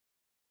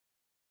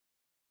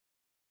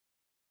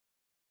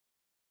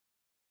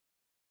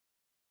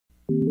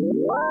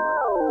Ooh,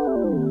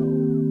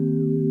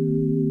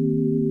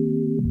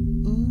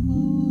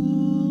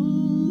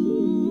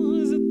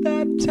 is it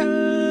that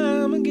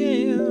time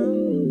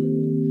again?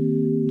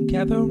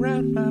 Gather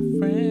round, my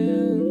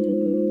friends.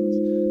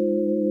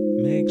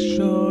 Make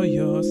sure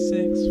you're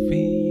 6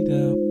 feet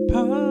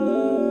apart.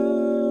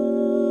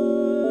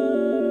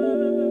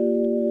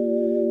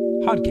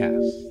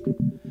 Hodcast.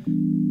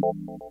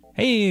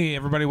 Hey,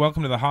 everybody,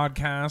 welcome to the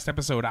Hodcast,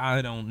 episode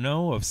I don't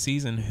know of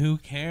season Who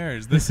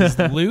Cares? This is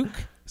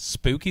Luke,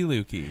 Spooky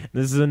Lukey.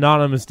 This is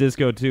Anonymous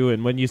Disco 2,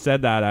 and when you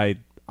said that,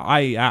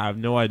 I have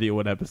no idea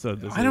what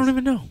episode this is. I don't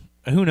even know.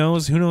 Who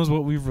knows? Who knows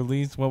what we've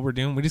released, what we're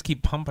doing? We just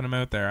keep pumping them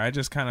out there. I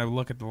just kind of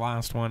look at the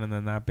last one, and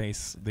then that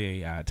base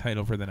the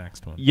title for the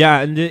next one. Yeah,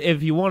 and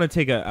if you want to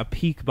take a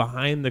peek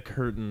behind the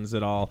curtains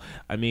at all,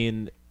 I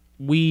mean,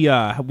 we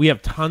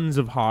have tons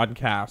of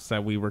podcasts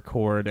that we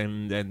record,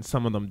 and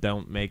some of them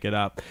don't make it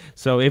up.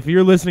 So if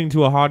you're listening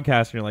to a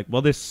podcast and you're like,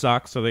 well, this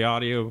sucks, or the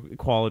audio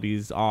quality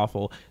is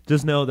awful,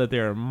 just know that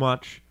there are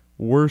much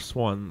worse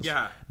ones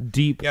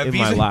deep in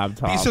my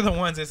laptop. These are the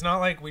ones. It's not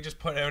like we just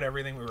put out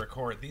everything we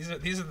record. These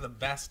are the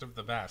best of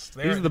the best.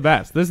 These are the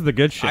best. This is the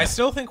good shit. I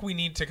still think we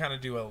need to kind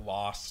of do a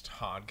lost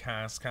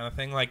podcast kind of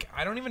thing. Like,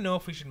 I don't even know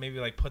if we should maybe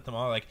like put them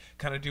all, like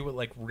kind of do what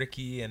like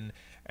Ricky and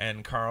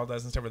Carl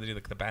does and stuff, where they do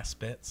like the best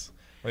bits.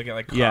 We get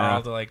like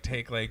Carl to like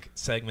take like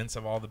segments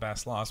of all the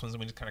best lost ones, and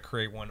we just kind of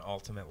create one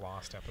ultimate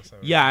lost episode.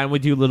 Yeah, and we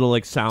do little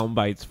like sound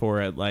bites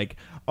for it, like,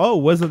 oh,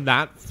 wasn't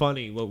that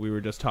funny what we were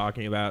just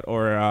talking about?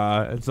 Or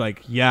it's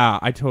like, yeah,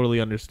 I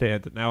totally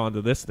understand it. Now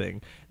onto this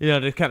thing,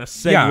 to kind of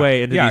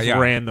segue into these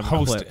random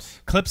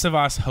clips of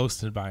us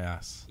hosted by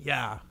us.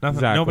 Yeah, nothing.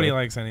 Exactly. Nobody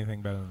likes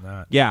anything better than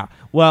that. Yeah,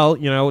 well,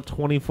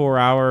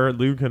 24-hour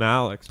Luke and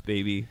Alex,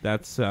 baby.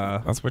 That's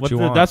what you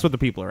want. That's what the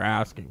people are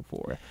asking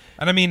for.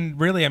 And I mean,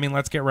 really,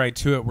 let's get right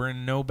to it. We're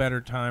in no better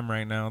time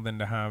right now than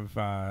to have,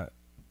 to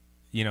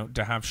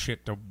have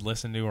shit to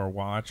listen to or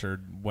watch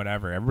or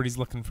whatever. Everybody's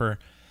looking for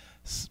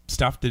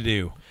stuff to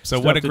do. So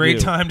what a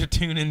great time to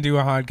tune into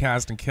a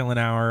podcast and kill an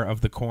hour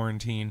of the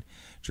quarantine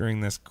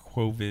during this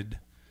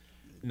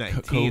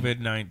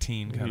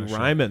COVID-19 kind of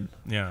rhyming.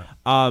 Shit. Yeah.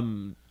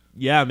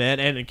 Yeah, man,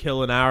 and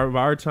kill an hour of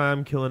our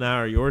time, kill an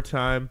hour of your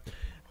time.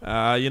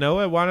 You know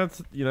what? Why not?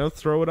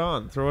 Throw it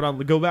on.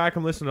 Go back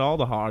and listen to all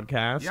the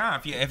podcasts. Yeah,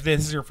 if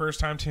this is your first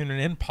time tuning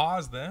in,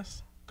 pause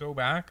this. Go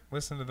back,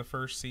 listen to the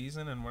first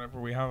season and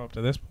whatever we have up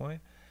to this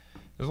point.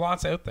 There's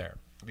lots out there.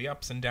 The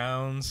ups and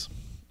downs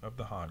of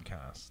the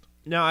Hodcast.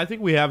 Now, I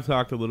think we have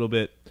talked a little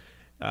bit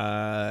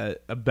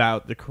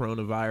about the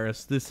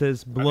coronavirus. This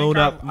has blown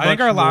up. I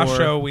think our last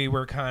show we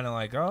were kind of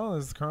like, oh,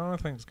 this corona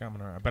thing's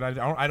coming around, but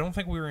I don't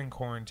think we were in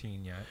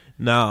quarantine yet.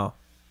 No,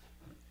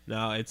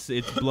 it's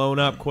blown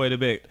up quite a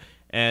bit.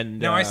 And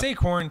now I say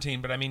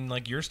quarantine, but I mean,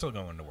 like, you're still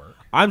going to work.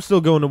 I'm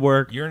still going to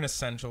work. You're an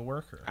essential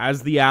worker.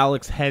 As the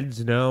Alex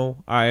heads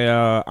know, I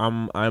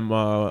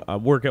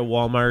work at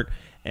Walmart,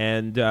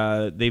 and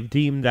they've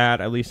deemed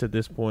that, at least at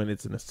this point,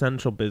 it's an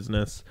essential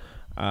business.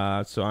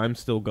 So I'm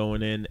still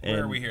going in.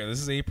 Where are we here? This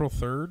is April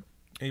 3rd?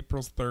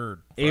 April 3rd.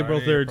 April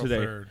 3rd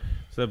today. 3rd.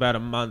 So about a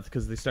month,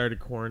 because they started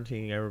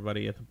quarantining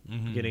everybody at the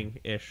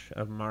beginning-ish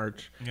of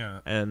March.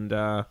 Yeah.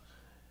 And,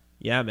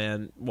 yeah,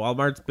 man,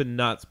 Walmart's been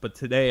nuts. But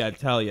today, I'll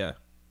tell you,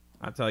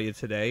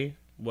 today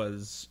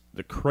was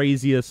the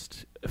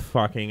craziest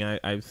fucking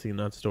I've seen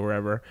that store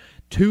ever.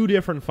 2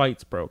 different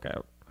fights broke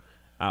out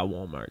at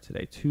Walmart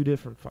today. 2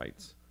 different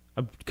fights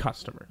of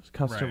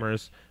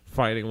customers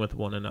fighting with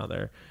one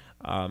another.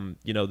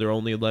 They're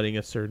only letting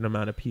a certain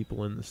amount of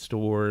people in the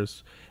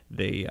stores.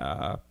 They,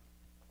 are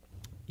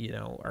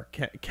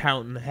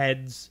counting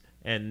heads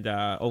and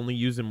only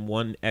using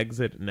one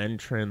exit and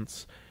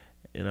entrance.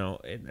 And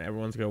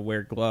everyone's gonna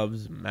wear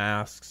gloves,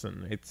 masks,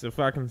 and it's a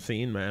fucking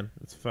scene, man.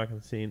 It's a fucking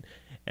scene,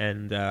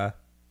 and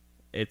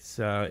it's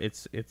a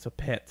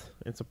pit.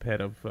 It's a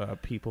pit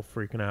of people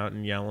freaking out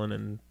and yelling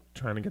and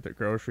trying to get their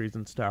groceries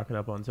and stocking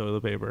up on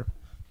toilet paper.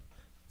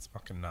 It's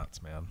fucking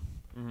nuts, man.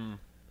 Mm-hmm.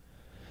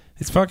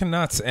 It's fucking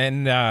nuts,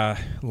 and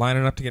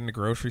lining up to get into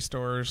grocery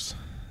stores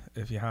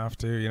if you have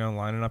to.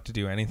 Lining up to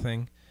do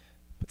anything,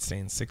 but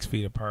staying 6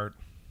 feet apart.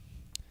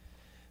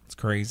 It's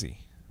crazy.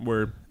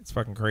 It's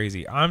fucking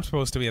crazy. I'm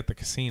supposed to be at the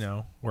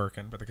casino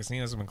working, but the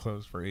casinos have been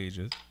closed for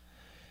ages.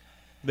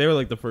 They were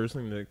like the first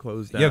thing to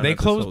close down. Yeah, they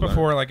closed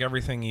before like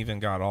everything even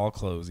got all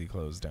closed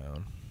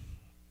down.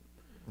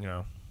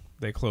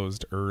 They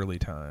closed early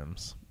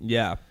times.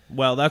 Yeah.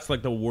 Well, that's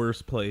like the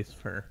worst place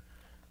for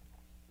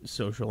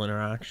social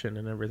interaction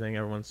and everything.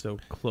 Everyone's so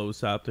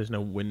close up. There's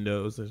no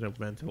windows. There's no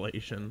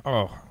ventilation.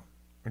 Oh,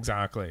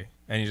 exactly.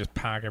 And you just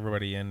pack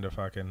everybody into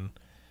fucking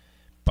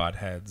butt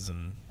heads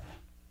and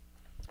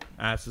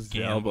asses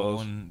to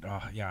elbows. And,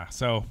 yeah.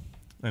 So,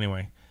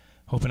 anyway,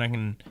 hoping I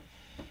can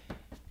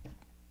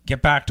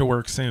get back to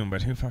work soon.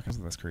 But who fucking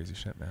does this crazy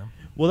shit, man?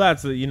 Well,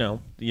 that's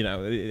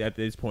at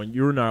this point,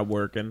 you're not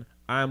working.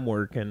 I'm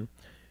working.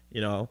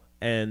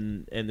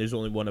 And there's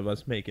only one of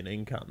us making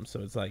income.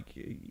 So it's like,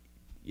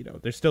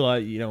 there's still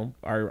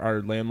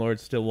our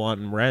landlord's still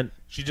wanting rent.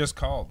 She just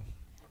called.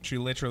 She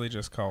literally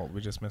just called.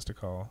 We just missed a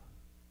call.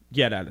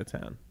 Get out of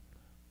town.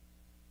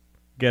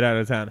 Get out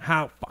of town.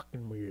 How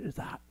fucking weird is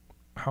that?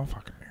 How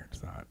fucking weird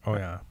is that? Oh,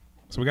 yeah.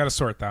 So we got to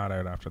sort that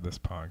out after this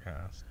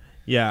podcast.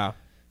 Yeah.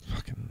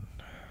 Fucking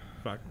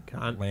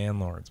cunt.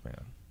 Landlords,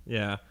 man.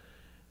 Yeah.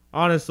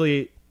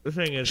 Honestly, the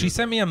thing is... She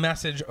sent me a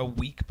message a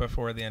week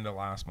before the end of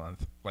last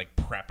month, like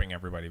prepping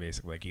everybody,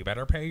 basically. Like, you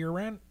better pay your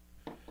rent.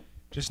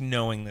 Just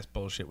knowing this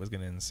bullshit was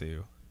going to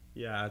ensue.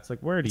 Yeah, it's like,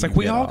 where do it's you like,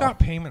 we all off? got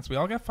payments. We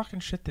all got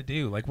fucking shit to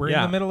do. Like, we're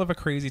in the middle of a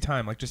crazy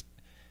time. Like, just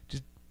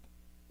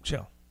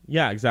chill.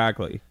 Yeah,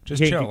 exactly.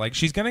 Just chill. Like,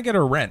 she's going to get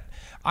her rent.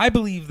 I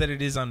believe that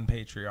it is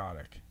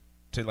unpatriotic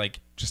to, like,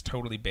 just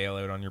totally bail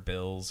out on your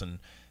bills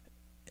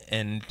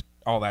and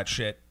all that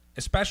shit,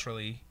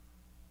 especially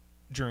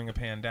during a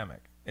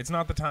pandemic. It's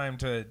not the time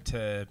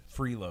to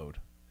freeload.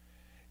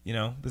 You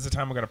know, this is a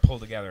time we got to pull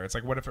together. It's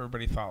like, what if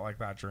everybody thought like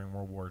that during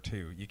World War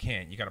II? You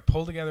can't. You got to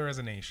pull together as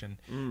a nation.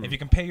 If you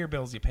can pay your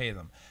bills, you pay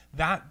them.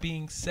 That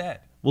being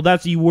said, well,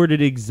 you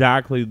worded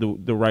exactly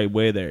the right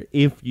way there.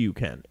 If you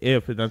can,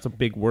 that's a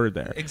big word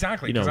there.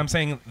 Exactly, because I'm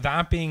saying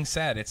that being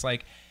said, it's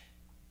like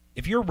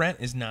if your rent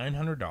is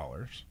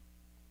 $900.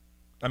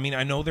 I mean,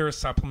 I know there are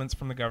supplements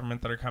from the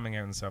government that are coming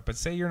out and stuff, but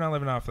say you're not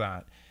living off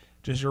that.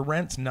 Just your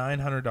rent's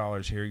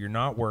 $900 here. You're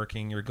not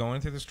working. You're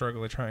going through the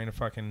struggle of trying to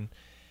fucking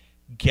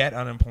get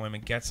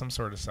unemployment, get some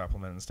sort of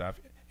supplement and stuff,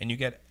 and you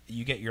get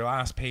your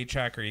last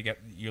paycheck, or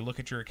you look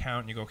at your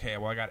account and you go, okay,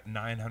 well, I got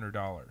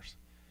 $900.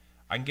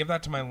 I can give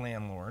that to my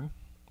landlord,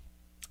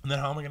 and then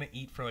how am I going to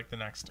eat for like the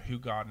next who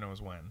God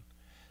knows when,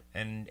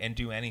 and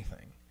do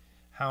anything?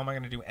 How am I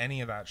going to do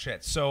any of that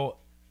shit? So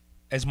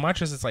as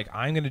much as it's like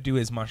I'm going to do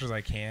as much as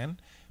I can,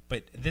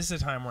 but this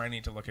is a time where I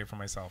need to look out for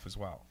myself as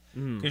well.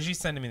 Because she's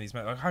sending me these,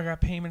 like, I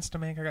got payments to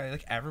make.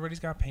 Everybody's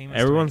got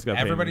payments.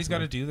 Everybody's got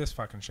to do this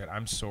fucking shit.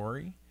 I'm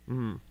sorry.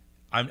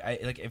 I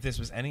like, if this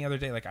was any other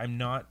day, like, I'm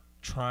not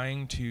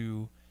trying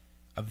to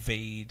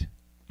evade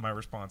my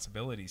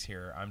responsibilities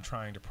here. I'm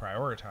trying to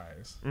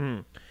prioritize.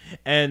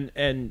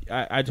 And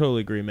I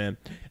totally agree, man.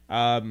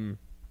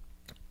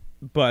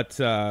 But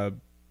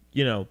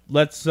you know,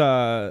 let's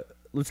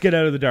get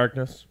out of the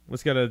darkness.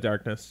 Let's get out of the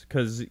darkness,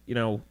 because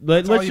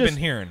let's all just you've been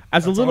hearing.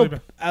 As a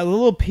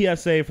little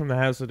PSA from the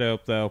House of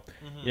Dope, though.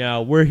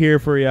 We're here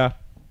for you,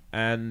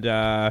 and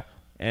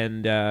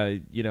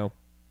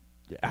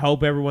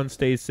help everyone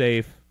stay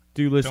safe.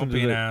 Don't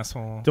be an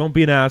asshole. Don't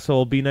be an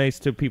asshole. Be nice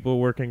to people who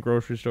work in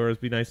grocery stores.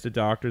 Be nice to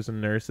doctors and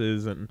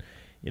nurses, and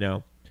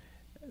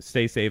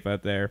stay safe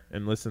out there,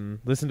 and listen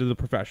to the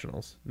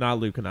professionals, not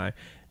Luke and I.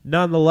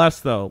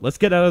 Nonetheless, though, let's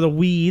get out of the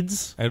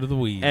weeds. Out of the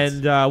weeds.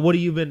 And what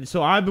have you been...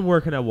 So I've been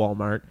working at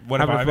Walmart. What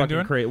have I been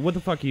doing? What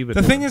the fuck have you been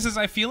doing? The thing is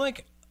I feel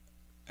like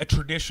a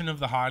tradition of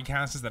the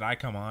Hodcast is that I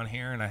come on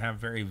here and I have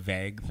very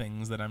vague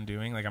things that I'm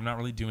doing. Like, I'm not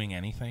really doing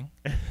anything.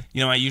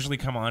 I usually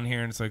come on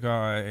here and it's like,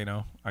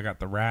 oh, I got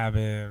the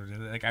rabbit.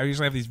 Like, I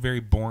usually have these very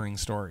boring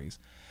stories.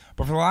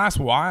 But for the last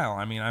while,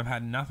 I mean, I've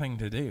had nothing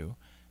to do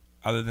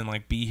other than,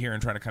 like, be here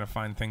and try to kind of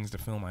find things to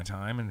fill my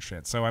time and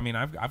shit. So, I mean,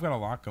 I've got a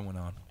lot going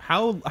on.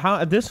 How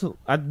at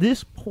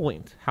this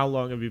point, how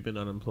long have you been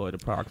unemployed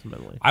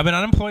approximately? I've been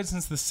unemployed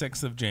since the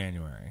 6th of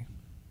January.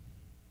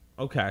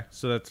 Okay,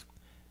 so that's,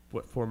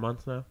 what, 4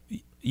 months now?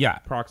 Yeah.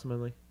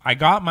 Approximately. I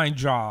got my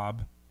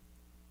job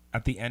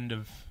at the end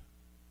of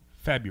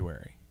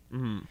February.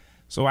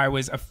 So I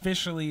was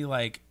officially,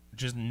 like,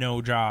 just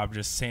no job,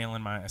 just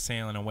sailing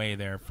away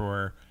there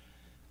for,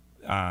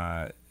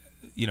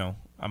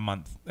 a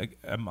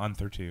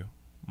month or two,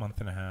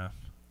 month and a half.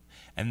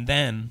 And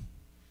then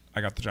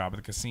I got the job at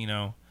the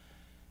casino,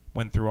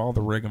 went through all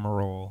the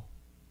rigmarole,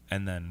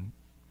 and then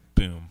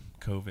boom,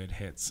 COVID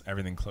hits.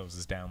 Everything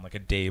closes down like a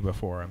day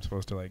before I'm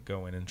supposed to, like,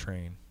 go in and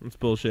train. It's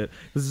bullshit.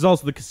 This is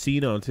also the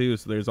casino too,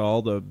 so there's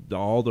all the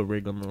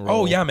rigmarole.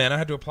 Oh yeah, man! I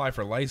had to apply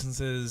for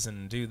licenses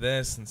and do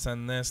this and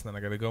send this, and then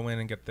I got to go in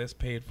and get this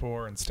paid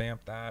for and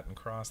stamp that and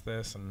cross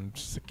this and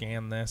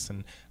scan this,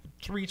 and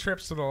 3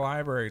 trips to the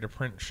library to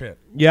print shit.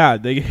 Yeah,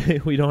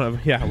 we don't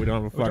have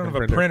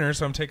a printer,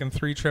 so I'm taking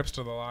 3 trips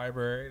to the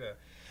library to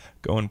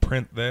go and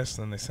print this,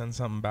 and then they send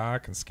something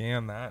back and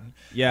scan that. And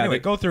anyway,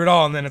 go through it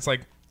all, and then it's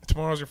like,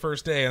 tomorrow's your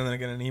first day, and then I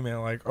get an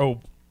email like, oh,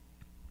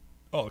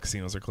 all the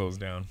casinos are closed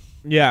down.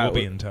 Yeah. We'll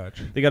be in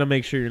touch. They got to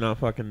make sure you're not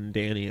fucking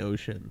Danny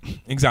Ocean.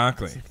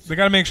 Exactly. They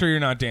got to make sure you're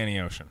not Danny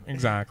Ocean.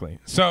 Exactly.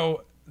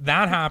 So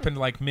that happened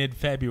like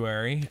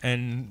mid-February,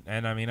 and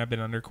I mean, I've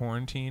been under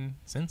quarantine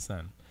since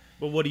then.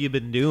 But what have you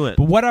been doing?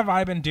 But what have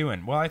I been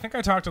doing? Well, I think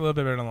I talked a little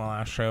bit about it on the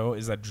last show,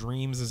 is that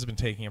Dreams has been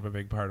taking up a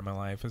big part of my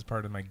life, as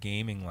part of my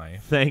gaming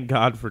life. Thank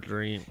God for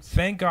Dreams.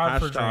 Thank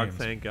God for Dreams.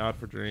 Thank God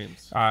for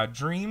Dreams.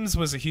 Dreams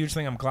was a huge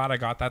thing. I'm glad I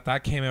got that.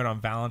 That came out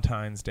on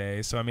Valentine's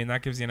Day, so I mean,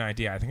 that gives you an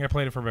idea. I think I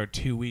played it for about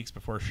 2 weeks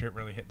before shit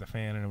really hit the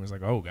fan, and it was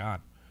like, oh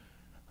God,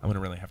 I'm going to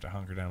really have to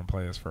hunker down and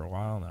play this for a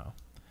while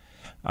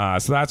now.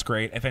 So that's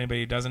great. If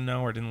anybody doesn't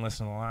know or didn't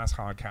listen to the last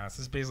podcast, this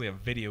is basically a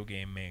video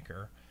game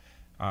maker.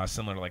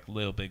 Similar to like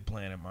Little Big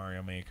Planet,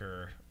 Mario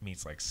Maker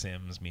meets like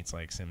Sims, meets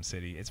like Sim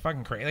City. It's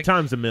fucking crazy. Like,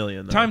 times a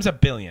million. Though. Times a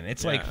billion.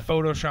 It's like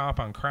Photoshop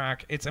on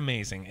crack. It's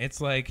amazing. It's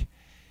like,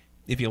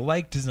 if you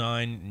like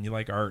design and you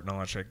like art and all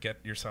that shit, get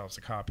yourselves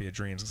a copy of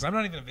Dreams, because I'm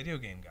not even a video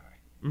game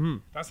guy. Mm-hmm.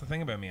 That's the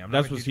thing about me.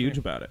 That's what's huge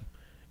about it.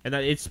 And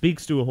that it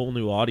speaks to a whole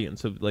new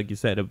audience of, like you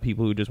said, of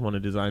people who just want to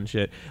design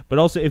shit. But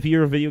also, if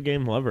you're a video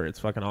game lover, it's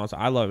fucking awesome.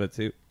 I love it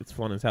too. It's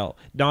fun as hell.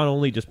 Not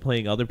only just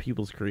playing other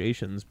people's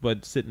creations,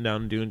 but sitting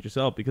down and doing it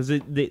yourself, because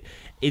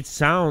it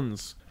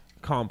sounds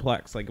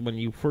complex. Like when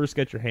you first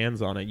get your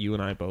hands on it, you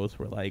and I both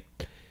were like,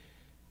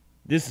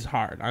 "This is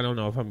hard. I don't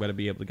know if I'm going to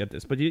be able to get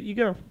this." But you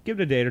go give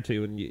it a day or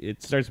two, and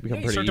it starts to become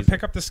pretty easy. You start to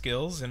pick up the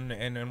skills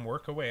and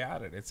work away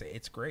at it.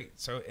 It's great.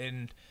 So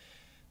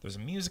there's a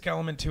music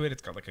element to it.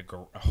 It's got like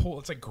a whole.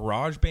 It's like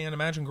GarageBand.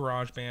 Imagine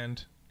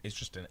GarageBand is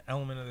just an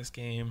element of this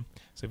game.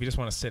 So if you just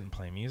want to sit and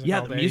play music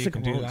all day, the music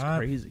you can do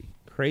that. is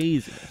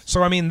crazy.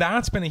 So I mean,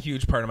 that's been a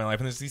huge part of my life.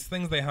 And there's these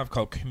things they have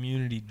called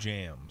community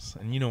jams,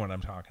 and you know what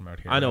I'm talking about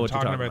here. I know I'm what you're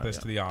talking talking about. This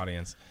yeah. to the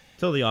audience.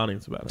 Tell the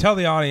audience about it. Tell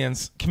the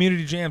audience,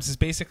 community jams is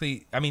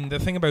basically, I mean, the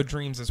thing about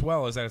Dreams as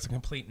well is that it's a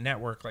complete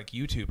network like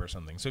YouTube or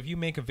something. So if you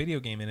make a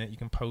video game in it, you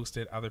can post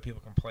it, other people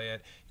can play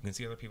it, you can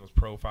see other people's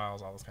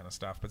profiles, all this kind of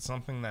stuff. But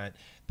something that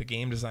the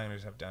game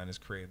designers have done is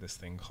create this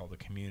thing called a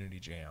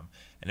community jam.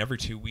 And every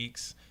 2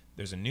 weeks,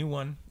 there's a new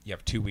one. You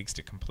have 2 weeks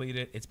to complete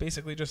it. It's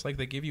basically just like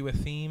they give you a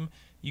theme.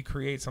 You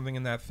create something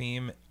in that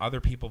theme.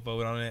 Other people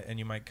vote on it, and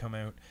you might come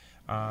out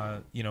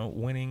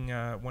winning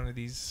one of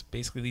these,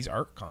 basically these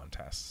art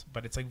contests.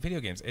 But it's like video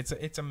games.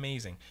 It's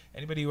amazing.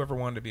 Anybody who ever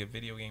wanted to be a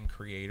video game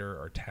creator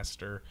or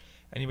tester,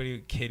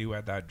 kid who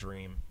had that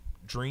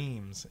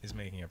Dreams is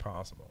making it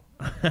possible.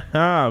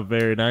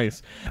 Very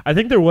nice. I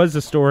think there was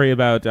a story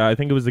about, I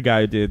think it was the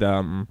guy who did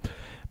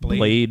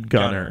Blade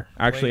Gunner.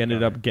 Actually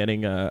ended up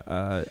getting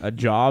a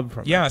job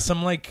from it.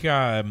 Some like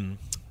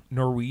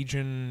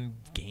Norwegian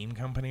game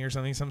company or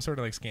something, some sort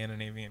of like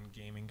Scandinavian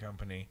gaming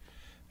company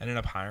ended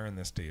up hiring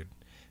this dude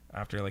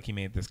after like he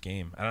made this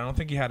game. And I don't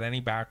think he had any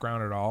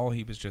background at all.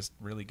 He was just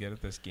really good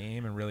at this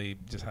game and really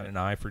just had an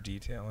eye for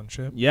detail and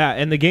shit. Yeah,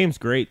 and the game's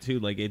great too.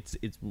 Like it's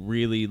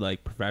really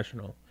like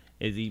professional.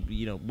 Is he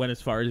went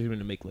as far as even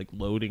to make like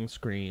loading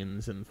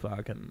screens and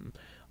fucking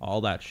all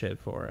that shit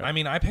for it. I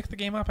mean, I picked the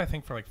game up I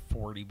think for like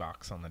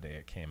 $40 on the day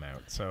it came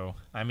out. So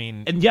I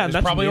mean, and yeah, there's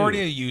that's probably new.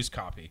 already a used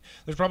copy.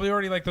 There's probably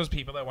already like those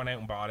people that went out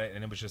and bought it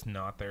and it was just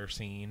not their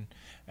scene,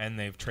 and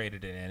they've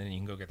traded it in, and you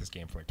can go get this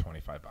game for like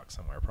 $25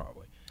 somewhere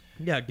probably.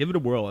 Yeah, give it a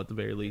whirl at the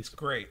very least. It's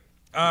great.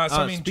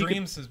 I mean,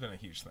 Dreams has been a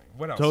huge thing.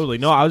 What else? Totally.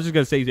 No, I was just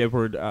gonna say, if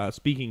we're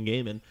speaking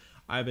gaming,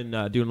 I've been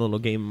doing a little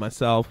game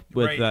myself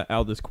with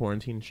all this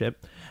quarantine shit.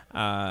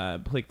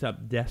 Picked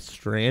up Death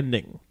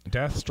Stranding.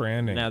 Death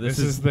Stranding. Now this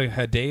is the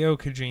Hideo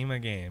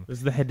Kojima game. This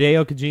is the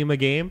Hideo Kojima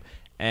game,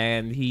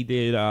 and he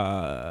did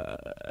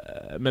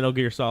Metal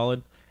Gear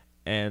Solid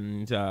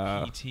and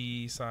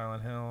PT,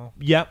 Silent Hill.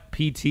 Yep,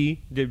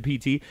 did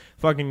PT.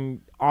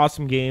 Fucking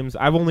awesome games.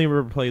 I've only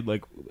ever played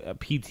like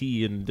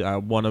PT and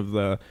one of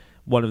the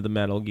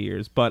Metal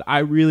Gears, but I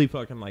really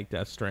fucking like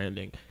Death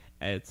Stranding.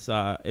 It's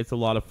a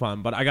lot of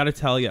fun, but I gotta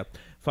tell you,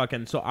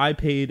 so I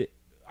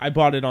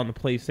bought it on the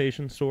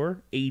PlayStation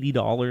Store,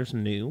 $80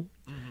 new,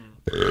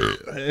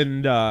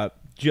 and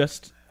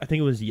just I think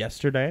it was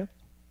yesterday,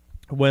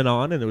 went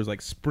on and there was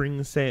like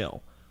spring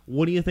sale.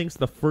 What do you think's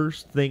the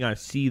first thing I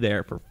see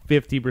there for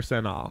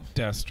 50% off?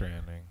 Death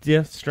Stranding.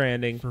 Death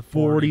Stranding for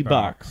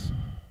 $40.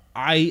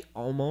 I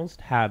almost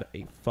had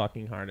a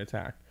fucking heart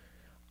attack.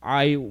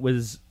 I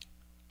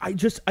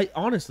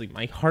honestly,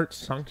 my heart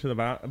sunk to the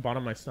bottom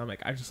of my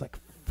stomach. I was just like,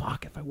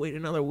 fuck, if I wait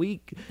another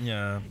week.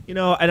 Yeah.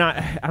 And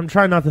I'm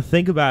trying not to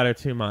think about it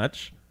too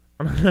much.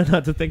 I'm trying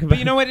not to think about it. But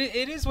you know what?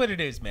 It is what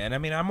it is, man. I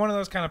mean, I'm one of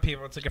those kind of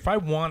people. It's like if I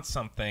want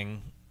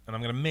something and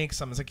I'm going to make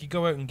something, it's like you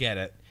go out and get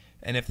it.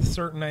 And if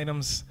certain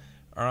items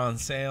are on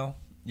sale,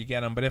 you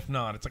get them. But if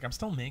not, it's like I'm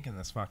still making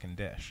this fucking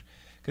dish.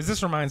 Because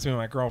this reminds me of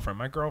my girlfriend.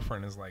 My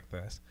girlfriend is like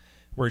this,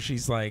 where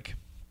she's like,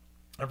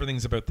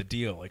 everything's about the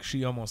deal. Like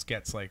she almost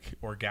gets like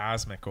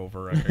orgasmic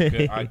over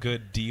a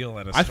good deal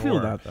at a store. I feel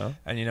that though.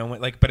 And you know what?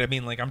 Like, but I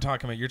mean, like you're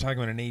talking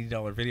about an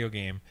 $80 video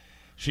game.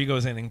 She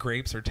goes in and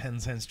grapes are 10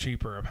 cents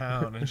cheaper a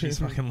pound, and she's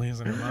fucking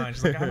losing her mind.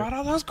 She's like, I bought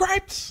all those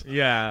grapes.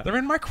 Yeah, they're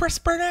in my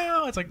crisper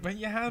now. It's like, but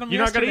you had them.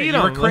 You're yesterday. not gonna eat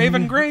them. them. You were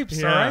craving grapes,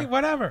 Yeah. all right?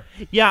 Whatever.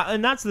 Yeah,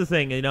 and that's the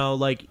thing.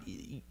 Like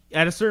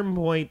at a certain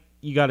point,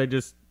 you got to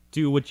just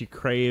do what you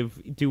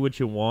crave, do what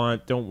you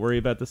want. Don't worry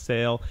about the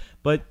sale.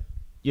 But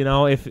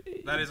if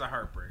that is a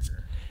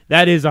heartbreaker.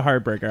 That is a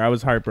heartbreaker. I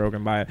was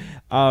heartbroken by it.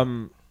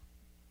 But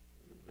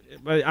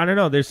I don't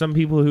know. There's some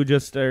people who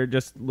just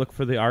look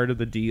for the art of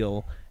the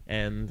deal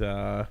and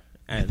the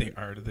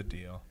art of the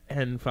deal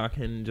and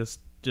fucking just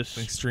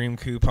extreme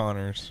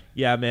couponers.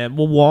 Yeah, man.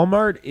 Well,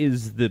 Walmart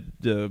is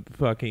the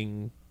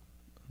fucking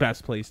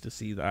best place to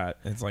see that.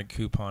 It's like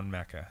coupon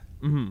mecca.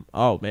 Mm-hmm.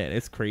 Oh man,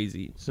 it's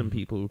crazy. Some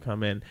people who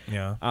come in.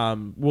 Yeah.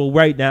 Well,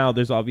 right now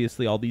there's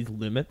obviously all these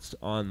limits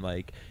on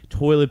like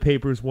toilet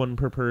paper's one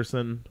per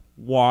person,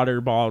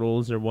 water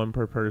bottles are one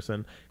per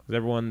person because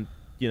everyone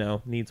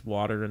needs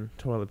water and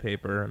toilet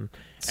paper and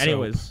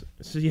anyways.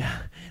 So yeah.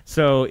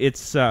 So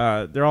it's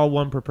they're all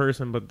one per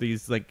person, but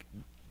these like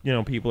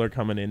people are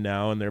coming in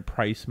now and they're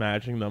price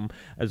matching them,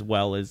 as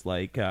well as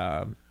like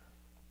coming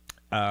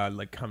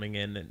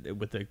in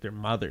with like their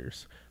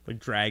mothers, like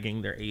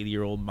dragging their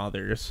 80-year-old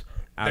mothers.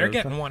 They're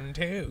getting one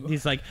too.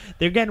 He's like,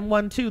 they're getting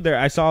one too.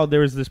 I saw there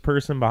was this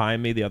person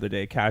behind me the other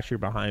day, a cashier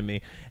behind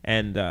me,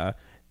 and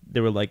they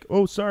were like,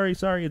 "Oh, sorry,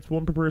 it's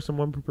one per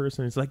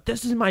person." It's like,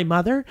 "This is my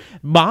mother,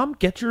 Mom.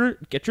 Get your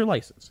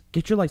license.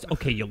 Get your license."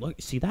 Okay, you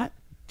look, see that?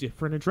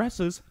 Different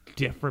addresses,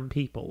 different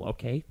people.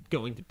 Okay,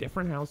 going to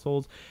different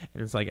households,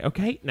 and it's like,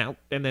 okay, now,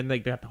 and then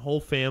like they got the whole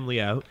family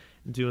out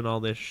and doing all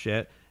this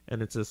shit.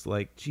 And it's just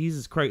like,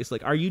 Jesus Christ,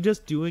 like, are you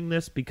just doing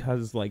this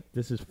because, like,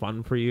 this is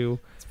fun for you?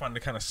 It's fun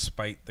to kind of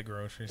spite the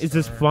grocery store. It's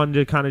just fun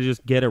to kind of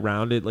just get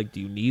around it. Like,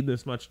 do you need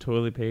this much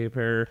toilet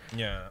paper?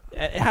 Yeah.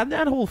 How'd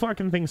that whole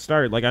fucking thing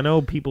start? Like, I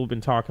know people have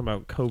been talking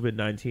about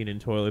COVID-19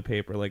 and toilet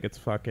paper like it's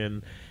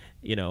fucking,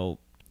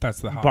 that's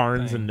the hot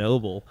Barnes thing. and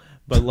Noble.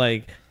 But,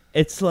 like,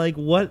 it's like,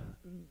 what,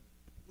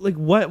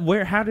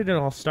 where, how did it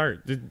all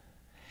start?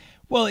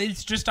 Well,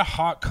 it's just a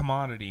hot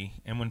commodity.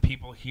 And when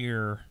people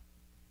hear...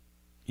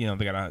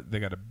 they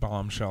gotta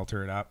bomb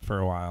shelter it up for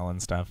a while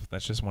and stuff.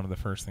 That's just one of the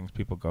first things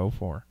people go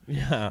for.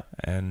 Yeah,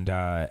 and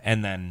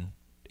then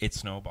it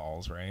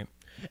snowballs, right?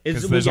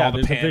 Because there's all the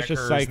a vicious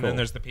panickers, cycle. and then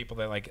there's the people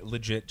that like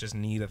legit just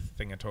need a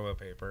thing of toilet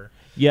paper.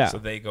 Yeah, so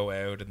they go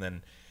out and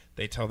then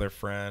they tell their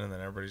friend, and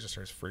then everybody just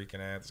starts freaking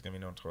out. There's gonna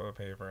be no toilet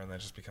paper, and that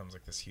just becomes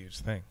like this huge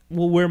thing.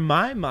 Well, where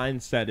my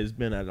mindset has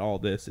been at all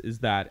this is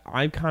that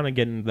I'm kind of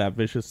getting into that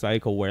vicious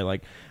cycle where,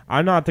 like,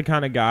 I'm not the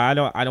kind of guy,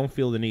 I don't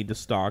feel the need to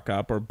stock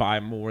up or buy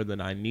more than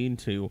I need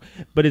to.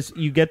 But it's,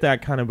 you get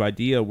that kind of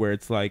idea where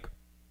it's like,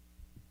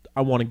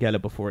 I want to get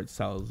it before it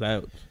sells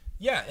out.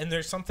 Yeah, and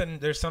there's something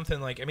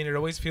like, I mean, it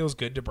always feels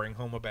good to bring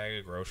home a bag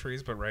of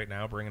groceries, but right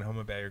now bringing home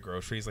a bag of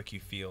groceries, like, you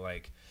feel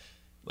like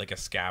a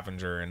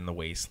scavenger in the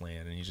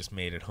wasteland, and you just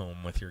made it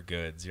home with your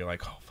goods. You're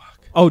like, oh fuck.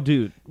 Oh,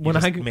 dude, when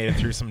I made it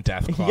through some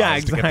death claws yeah,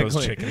 exactly. to get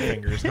those chicken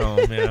fingers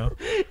home,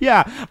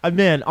 Yeah,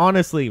 man,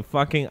 honestly,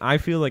 fucking, I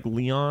feel like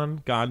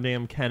Leon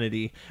goddamn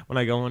Kennedy when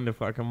I go into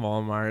fucking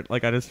Walmart.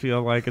 Like, I just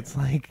feel like it's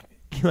like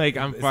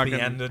I'm it's fucking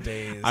the end of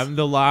days. I'm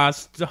the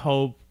last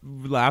hope,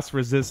 last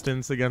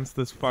resistance against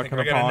this fucking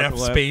I got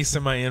apocalypse. enough space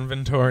in my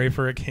inventory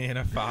for a can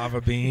of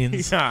fava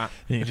beans. Yeah,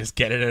 and you just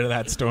get it out of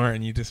that store,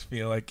 and you just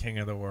feel like king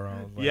of the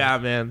world. Like, yeah,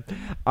 man.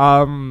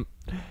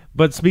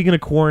 But speaking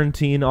of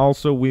quarantine,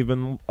 also we've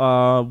been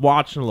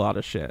watching a lot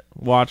of shit,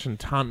 watching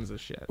tons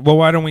of shit. Well,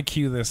 why don't we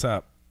cue this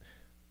up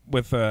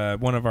with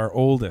one of our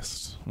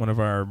oldest, one of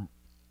our,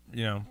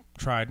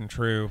 tried and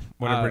true,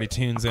 what everybody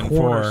tunes in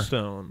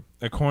cornerstone.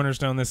 For. A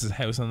cornerstone. This is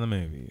House on the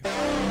Movies.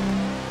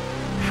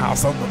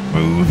 House on the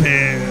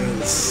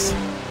Movies.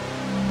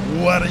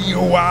 What are you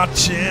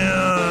watching?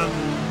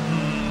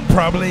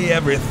 Probably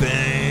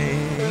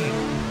everything.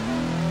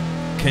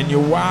 Can you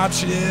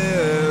watch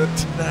it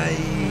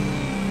tonight?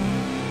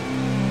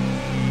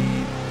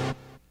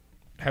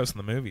 House on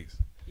the Movies.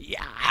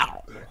 Yeah.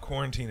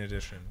 Quarantine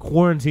edition.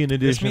 Quarantine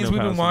edition. This means of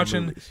we've been House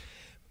on the watching.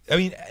 I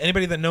mean,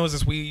 anybody that knows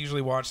us, we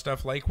usually watch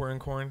stuff like we're in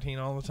quarantine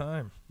all the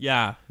time.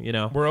 Yeah,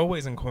 We're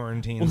always in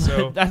quarantine,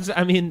 so...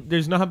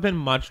 there's not been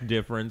much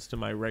difference to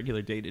my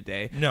regular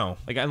day-to-day. No.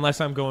 Like,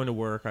 unless I'm going to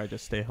work, I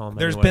just stay home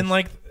There's anyways. been,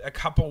 like, a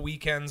couple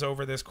weekends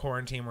over this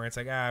quarantine where it's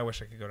like, I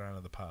wish I could go down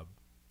to the pub.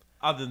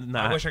 Other than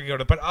that... I wish I could go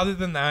to... But other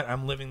than that,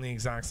 I'm living the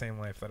exact same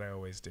life that I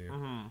always do.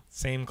 Mm-hmm.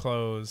 Same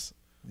clothes,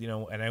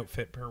 an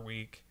outfit per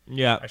week.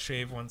 Yeah. I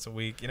shave once a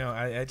week.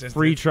 I just...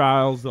 Free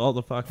trials, all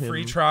the fucking...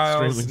 Free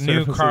trials,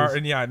 new services. car...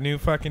 Yeah, new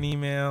fucking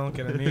email,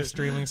 get a new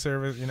streaming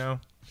service,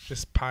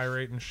 just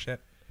pirating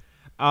shit.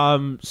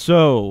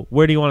 So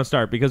where do you want to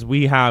start? Because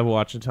we have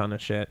watched a ton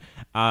of shit.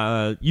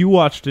 You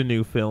watched a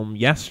new film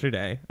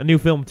yesterday. A new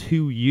film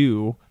to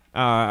you.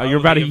 You're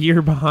about a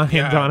year behind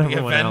on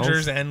everyone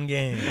Avengers else.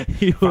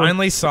 Endgame.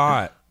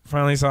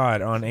 Finally saw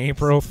it on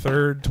April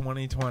 3rd,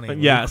 2020.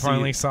 Yeah, we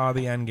finally saw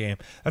the Endgame.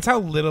 That's how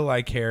little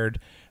I cared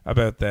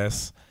about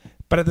this.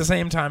 But at the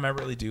same time, I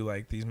really do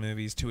like these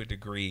movies to a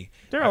degree.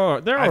 They're all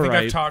I think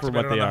right I've talked for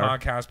about what it on they the are.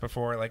 Hodcast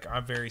before. Like,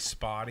 I'm very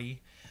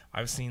spotty.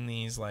 I've seen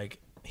these like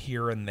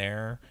here and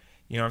there.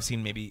 I've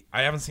seen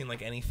I haven't seen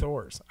like any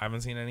Thors. I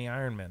haven't seen any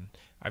Iron Men.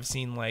 I've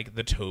seen like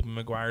the Tobey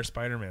Maguire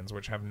Spider-Mans,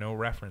 which have no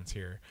reference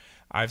here.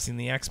 I've seen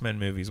the X-Men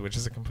movies, which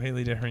is a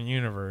completely different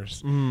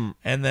universe. And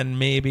then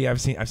maybe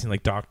I've seen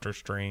like Doctor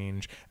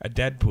Strange, a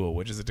Deadpool,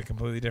 which is a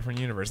completely different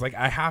universe. Like,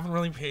 I haven't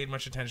really paid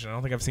much attention. I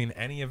don't think I've seen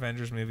any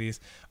Avengers movies.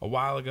 A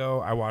while ago,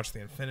 I watched the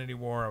Infinity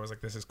War. I was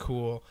like, this is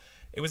cool.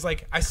 It was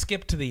like I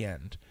skipped to the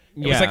end.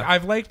 It was like,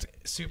 I've liked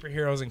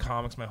superheroes and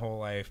comics my whole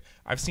life.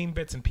 I've seen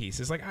bits and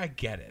pieces. Like, I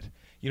get it.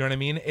 You know what I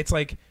mean? It's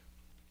like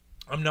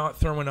I'm not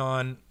throwing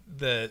on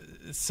the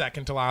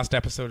second to last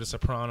episode of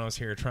Sopranos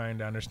here trying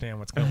to understand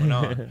what's going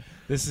on.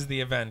 This is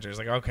the Avengers.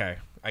 Like, okay,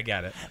 I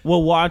get it.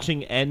 Well,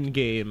 watching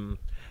Endgame,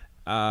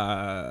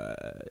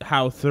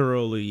 how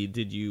thoroughly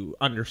did you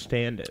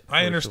understand it?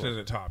 I understood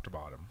it top to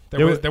bottom.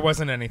 There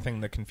wasn't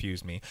anything that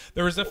confused me.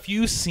 There was a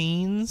few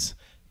scenes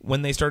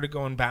when they started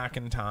going back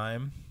in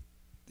time,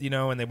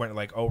 and they went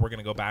like, oh, we're going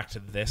to go back to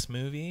this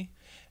movie.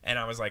 and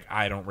I was like,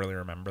 I don't really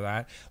remember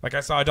that. Like,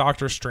 I saw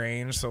Doctor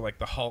Strange, so like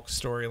the Hulk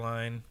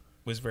storyline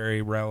was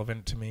very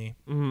relevant to me.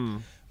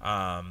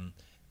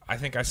 I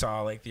think I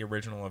saw like the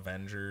original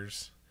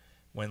Avengers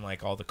when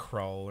like all the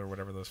Krull or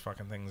whatever those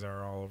fucking things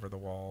are all over the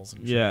walls.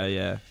 And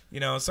yeah. You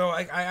know, so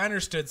I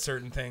understood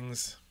certain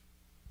things.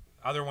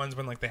 Other ones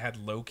when like they had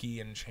Loki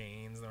in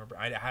chains.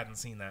 I hadn't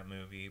seen that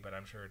movie, but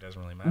I'm sure it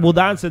doesn't really matter. Well,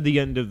 that's at the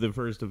end of the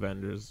first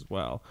Avengers as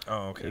well.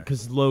 Oh, okay.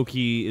 Because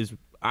Loki is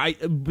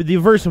the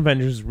first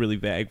Avengers is really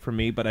vague for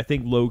me, but I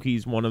think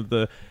Loki's one of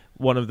the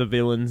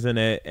villains in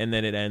it, and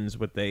then it ends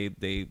with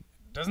they.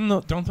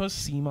 Don't those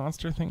sea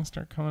monster things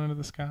start coming into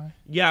the sky?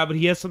 Yeah, but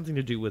he has something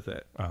to do with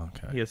it. Oh,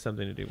 okay. He has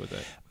something to do with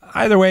it.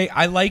 Either way,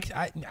 I liked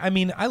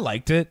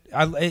it.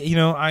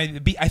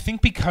 I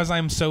think because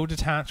I'm so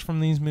detached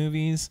from these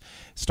movies,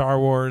 Star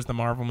Wars, the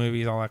Marvel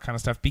movies, all that kind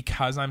of stuff,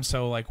 because I'm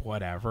so like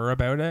whatever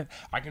about it,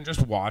 I can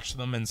just watch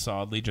them and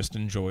solidly just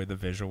enjoy the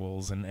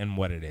visuals and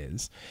what it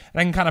is.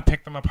 And I can kind of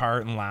pick them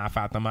apart and laugh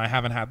at them. I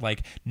haven't had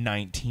like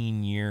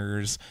 19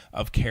 years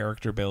of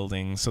character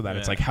building so that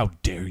it's like, how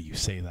dare you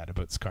say that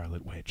about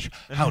Scarlet Witch?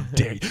 How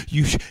dare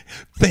you?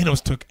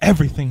 Thanos took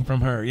everything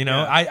from her. You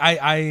know,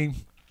 I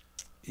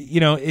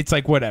it's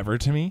like whatever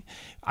to me.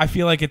 I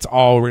feel like it's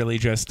all really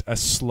just a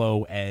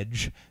slow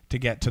edge to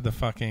get to the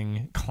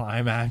fucking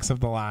climax of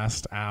the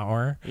last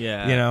hour.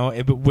 Yeah. You know,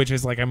 which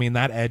is like, I mean,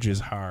 that edge is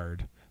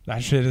hard.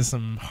 That shit is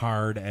some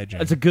hard edging.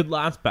 It's a good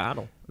last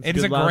battle.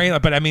 It's a great,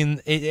 but I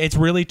mean, it's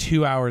really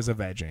 2 hours of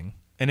edging.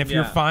 And if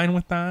you're fine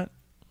with that,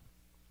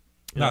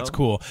 that's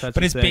cool.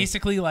 But it's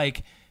basically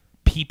like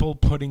people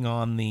putting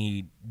on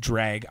the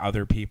drag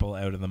other people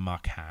out of the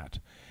muck hat.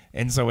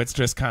 And so it's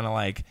just kind of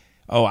like,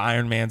 oh,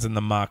 Iron Man's in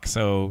the muck,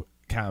 so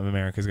Captain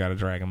America's got to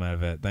drag him out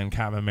of it. Then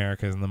Captain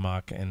America's in the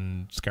muck,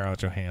 and Scarlett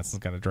Johansson's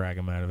got to drag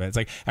him out of it. It's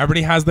like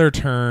everybody has their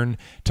turn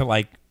to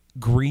like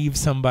grieve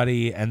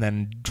somebody and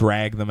then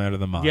drag them out of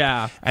the muck.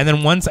 Yeah. And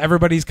then once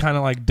everybody's kind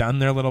of like done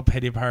their little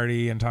pity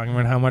party and talking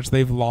about how much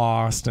they've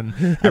lost, and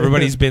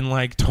everybody's been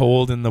like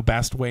told in the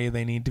best way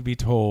they need to be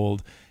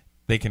told,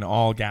 they can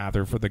all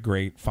gather for the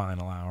great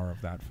final hour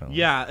of that film.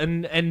 Yeah,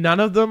 and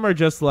none of them are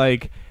just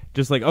like,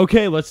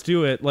 okay, let's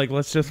do it. Like,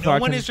 let's just. No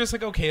one is just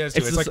like, okay, let's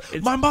do it. It's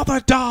like, my mother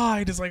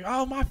died. It's like,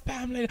 oh, my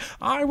family.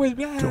 I was.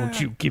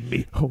 Don't you give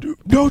me hope.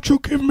 Don't you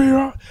give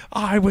me.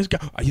 I was.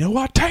 You know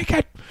what? Take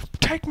it.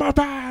 Take my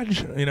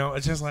badge. You know,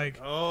 it's just like,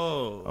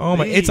 oh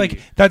my. It's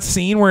like that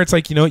scene where it's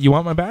like, you know, you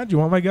want my badge, you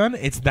want my gun.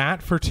 It's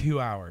that for 2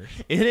 hours.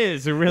 It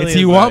is. It really is.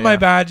 You want my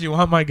badge, you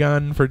want my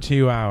gun for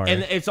 2 hours.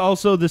 And it's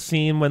also the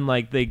scene when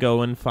like they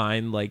go and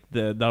find like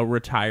the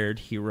retired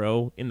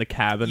hero in the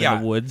cabin in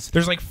the woods.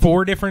 There's like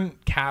 4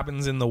 different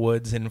cabins in the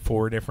woods in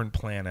 4 different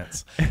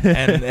planets,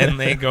 and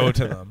they go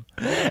to them,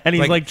 and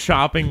he's like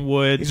chopping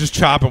wood. He's just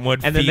chopping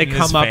wood, and then they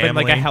come up in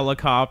like a family.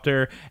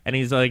 helicopter, and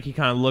he's like, he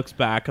kind of looks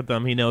back at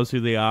them, he knows who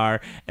they are,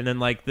 and then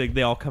like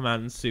they all come out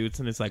in suits,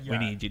 and it's like, we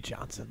need you,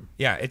 Johnson.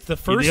 Yeah, it's the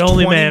first. You're the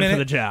only man for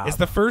the job. It's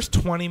the first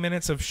 20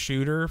 minutes of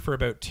shooter for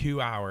about 2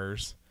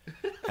 hours,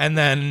 and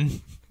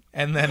then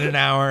an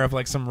hour of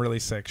like some really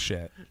sick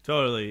shit.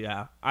 Totally,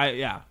 yeah.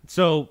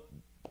 So,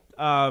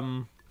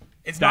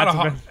 It's not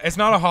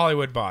a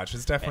Hollywood botch.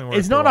 It's definitely worth.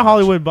 It's not a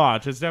Hollywood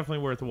botch. It's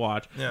definitely worth a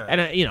watch. Yeah.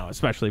 And you know,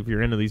 especially if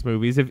you're into these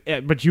movies.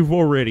 But you've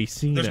already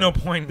seen. There's no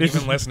point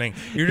even listening.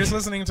 You're just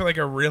listening to like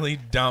a really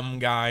dumb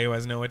guy who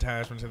has no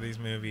attachment to these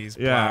movies.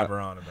 Blabber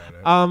on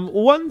about it.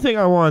 One thing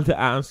I wanted to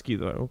ask you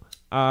though,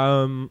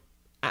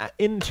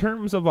 in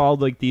terms of all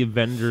like the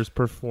Avengers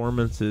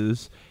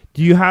performances,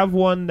 do you have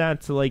one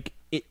that's like?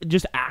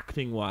 Just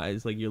acting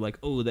wise, like you're like,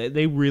 oh,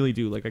 they really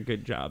do like a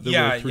good job.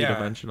 They're really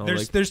three-dimensional.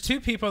 There's 2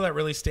 people that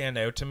really stand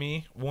out to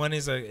me. One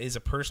is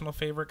a personal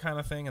favorite kind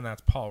of thing, and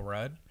that's Paul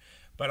Rudd.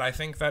 But I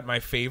think that my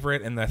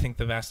favorite, and I think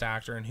the best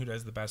actor and who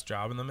does the best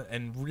job in them,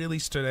 and really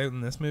stood out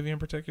in this movie in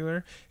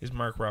particular, is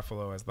Mark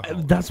Ruffalo as the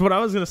Hulk. That's what I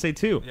was gonna say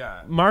too.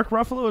 Yeah, Mark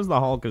Ruffalo as the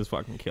Hulk is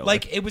fucking killer.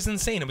 Like, it was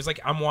insane. It was like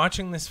I'm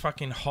watching this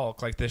fucking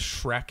Hulk, like this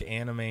Shrek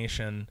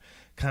animation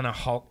kind of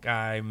Hulk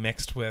guy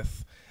mixed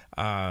with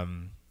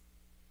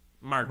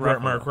Mark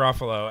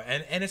Ruffalo,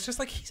 and it's just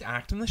like he's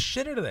acting the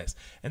shit out of this,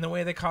 and the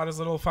way they caught his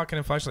little fucking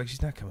inflection, like,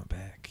 she's not coming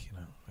back, you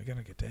know, we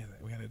gotta get to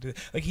that, we gotta do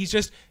that. Like, he's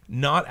just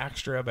not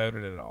extra about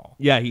it at all.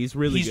 Yeah, he's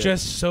good.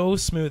 Just so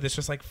smooth. It's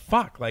just like,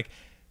 fuck, like,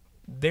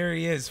 there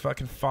he is,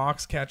 fucking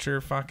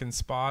Foxcatcher, fucking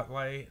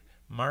Spotlight,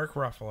 Mark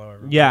Ruffalo.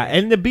 Everybody. Yeah,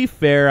 and to be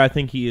fair, I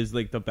think he is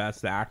like the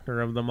best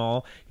actor of them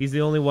all. He's the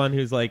only one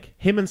who's like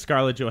him and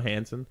Scarlett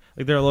Johansson.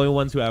 Like, they're the only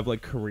ones who have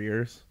like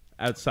careers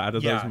outside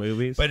of those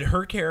movies. But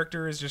her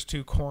character is just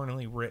too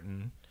cornily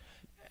written.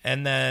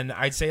 And then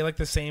I'd say like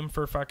the same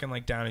for fucking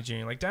like Downey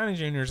Jr. Like, Downey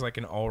Jr. is like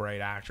an alright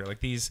actor. Like,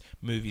 these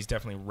movies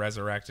definitely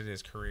resurrected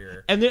his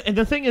career. And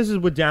the thing is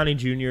with Downey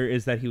Jr.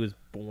 is that he was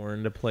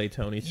born to play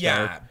Tony Stark.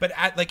 Yeah, but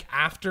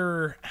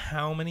after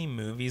how many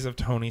movies of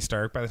Tony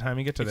Stark, by the time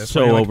you get to this,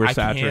 so one, oversaturated.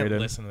 I can't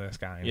listen to this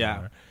guy anymore.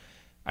 Yeah.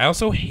 I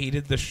also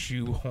hated the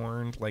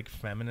shoehorned like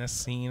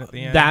feminist scene at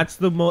the end. That's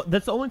the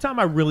only time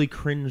I really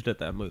cringed at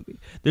that movie.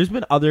 There's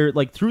been other,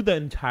 like, through the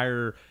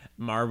entire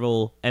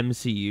Marvel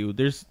MCU,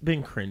 there's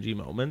been cringy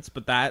moments,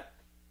 but that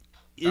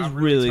is That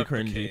really took the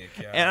cringy. cake,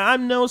 yeah. And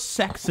I'm no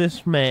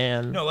sexist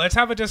man. No, let's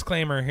have a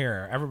disclaimer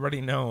here.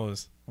 Everybody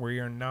knows we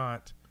are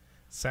not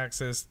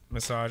sexist,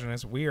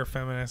 misogynist. We are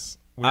feminists.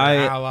 We are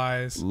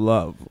allies.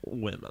 Love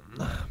women.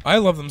 I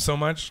love them so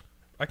much,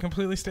 I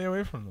completely stay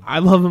away from them. I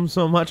love them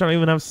so much, I don't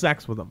even have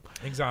sex with them.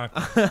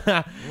 Exactly.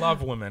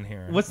 Love women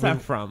here. What's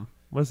that from?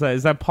 What's that?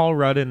 Is that Paul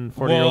Rudd in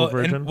 40-Year-Old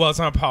Virgin? Well, it's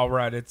not Paul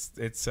Rudd. It's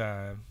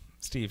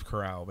Steve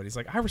Carell. But he's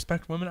like, I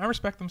respect women. I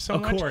respect them so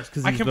much. Of course,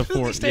 because I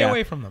completely stay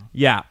away from them.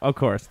 Yeah, of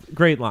course.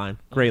 Great line.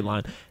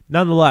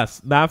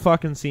 Nonetheless, that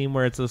fucking scene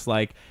where it's just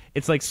like,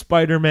 it's like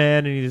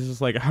Spider-Man, and he's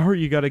just like, how are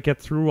you gonna get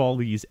through all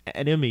these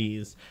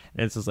enemies?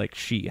 And it's just like,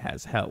 she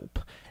has help.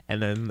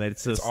 And then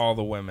it's all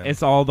the women.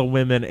 It's all the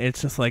women.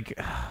 It's just like,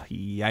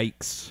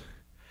 yikes.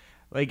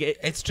 Like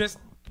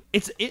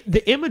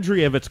the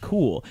imagery of it's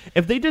cool.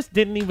 If they just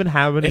didn't even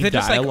have any dialogue,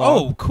 just like,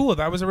 oh, cool,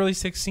 that was a really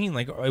sick scene.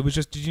 Like, it was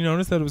just. Did you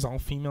notice that it was all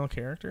female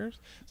characters?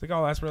 It's like,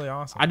 oh, that's really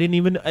awesome. I didn't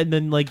even. And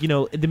then like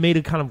they made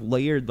it kind of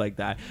layered like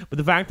that. But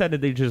the fact that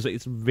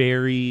it's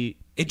very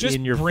it just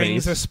in your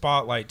brings face. a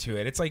spotlight to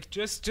it. It's like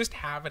just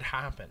have it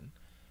happen.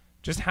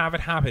 Just have it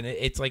happen.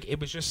 It's like it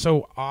was just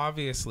so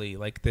obviously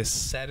like this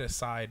set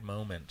aside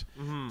moment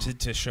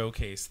to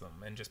showcase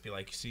them and just be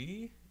like,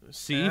 see,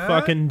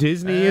 fucking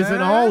Disney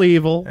isn't all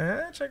evil.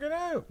 Check it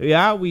out.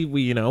 Yeah,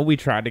 we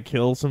tried to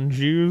kill some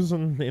Jews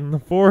in the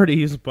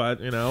 40s,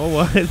 but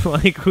what?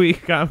 Like we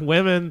got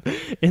women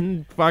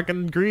in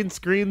fucking green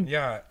screen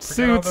suits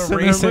all the in their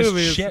racist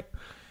movies. shit.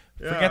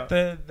 Yeah. Forget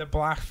the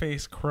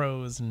blackface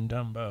crows and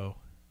Dumbo.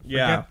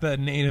 Yeah. Forget the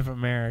Native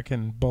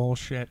American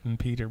bullshit and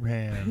Peter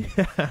Pan.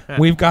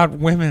 We've got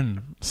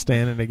women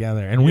standing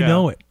together, and we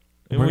know it.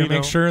 And we're going to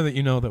make sure that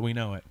you know that we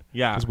know it.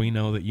 Yeah. Because we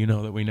know that you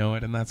know that we know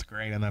it, and that's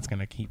great, and that's going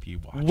to keep you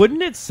watching.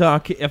 Wouldn't it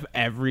suck if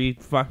every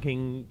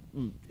fucking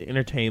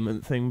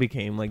entertainment thing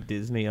became like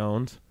Disney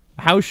owned?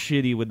 How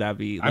shitty would that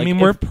be? Like, I mean,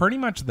 we're pretty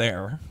much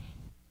there.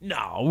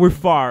 No, we're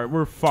far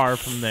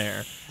from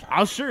there.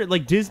 I'll sure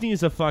like Disney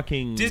is a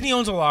fucking Disney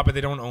owns a lot, but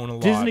they don't own a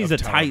lot. Disney's of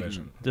a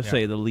titan, to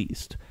say the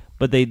least.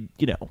 But they,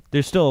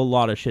 there's still a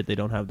lot of shit they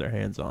don't have their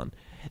hands on.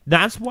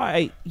 That's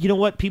why,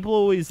 what? People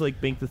always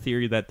like make the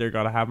theory that they're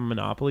gonna have a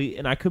monopoly,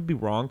 and I could be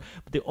wrong.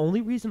 But the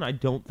only reason I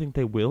don't think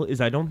they will is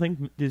I don't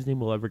think Disney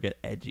will ever get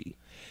edgy.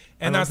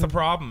 And that's the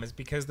problem, is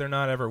because they're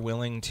not ever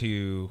willing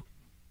to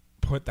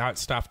put that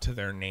stuff to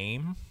their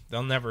name.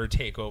 They'll never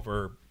take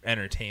over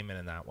entertainment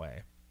in that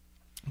way.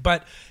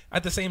 But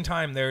at the same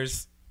time,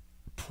 there's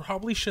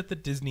probably shit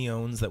that Disney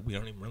owns that we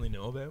don't even really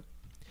know about.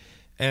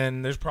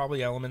 And there's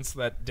probably elements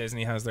that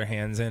Disney has their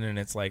hands in, and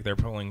it's like they're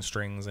pulling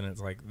strings, and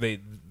it's like they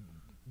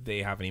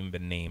haven't even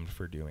been named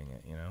for doing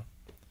it,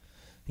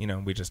 we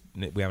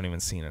haven't even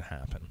seen it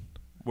happen.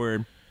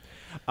 Word.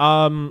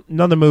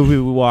 Another movie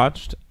we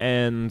watched,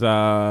 and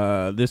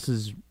this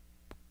is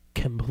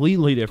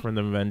completely different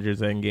than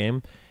Avengers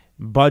Endgame.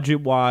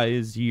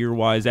 Budget-wise,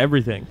 year-wise,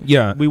 everything.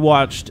 Yeah. We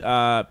watched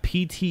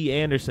P.T.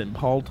 Anderson,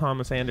 Paul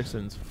Thomas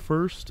Anderson's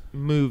first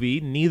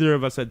movie. Neither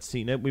of us had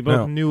seen it. We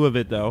both knew of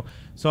it, though.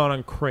 Saw it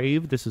on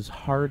Crave. This is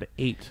Hard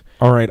 8.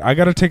 All right, I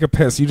got to take a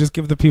piss. You just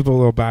give the people a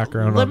little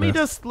background Let me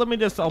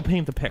just, I'll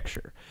paint the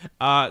picture.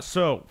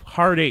 So,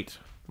 Hard 8,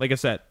 like I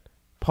said,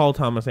 Paul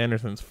Thomas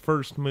Anderson's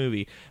first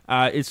movie.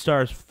 It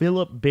stars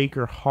Philip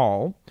Baker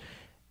Hall.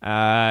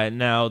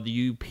 Now,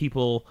 you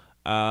people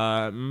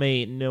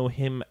may know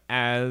him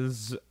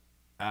as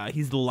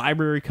he's the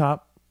library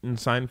cop in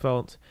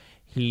Seinfeld.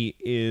 He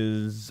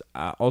is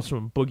also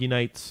in Boogie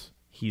Nights.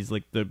 He's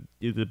like the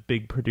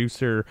big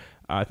producer.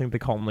 I think they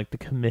call him like the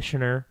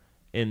commissioner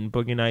in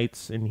Boogie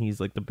Nights, and he's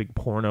like the big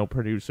porno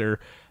producer.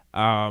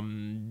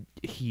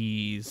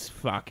 He's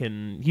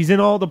in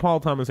all the Paul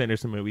Thomas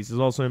Anderson movies. He's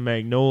also in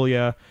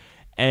Magnolia.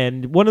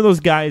 And one of those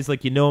guys,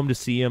 like, him to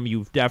see him.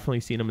 You've definitely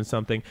seen him in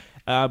something.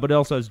 But it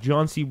also has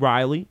John C.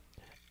 Reilly,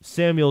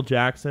 Samuel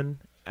Jackson,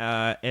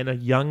 and a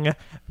young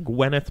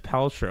Gwyneth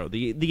Paltrow.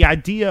 The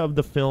idea of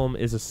the film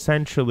is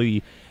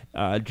essentially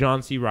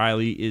John C.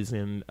 Reilly is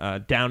in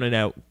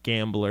down-and-out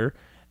gambler,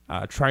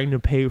 trying to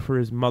pay for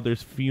his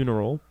mother's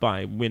funeral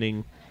by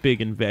winning big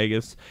in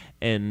Vegas,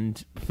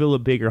 and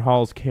Philip Baker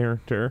Hall's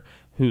character,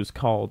 who's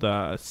called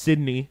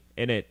Sydney,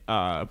 in it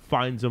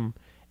finds him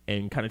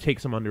and kind of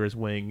takes him under his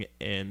wing,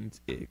 and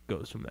it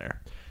goes from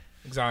there.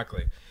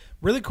 Exactly.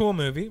 Really cool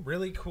movie.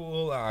 Really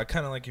cool.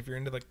 Kind of like if you're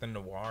into like the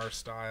noir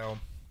style.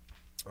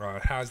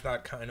 It has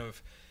that kind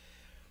of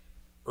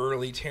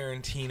early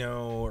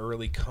Tarantino,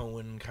 early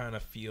Coen kind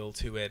of feel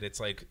to it. It's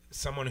like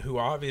someone who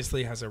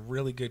obviously has a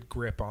really good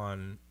grip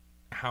on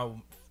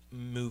how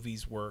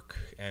movies work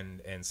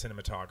and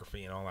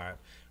cinematography and all that.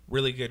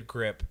 Really good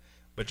grip,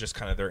 but just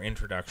kind of their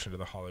introduction to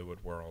the Hollywood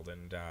world.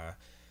 And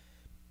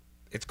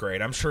it's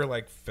great. I'm sure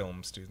like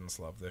film students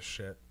love this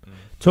shit.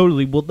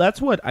 Totally. Well,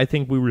 that's what I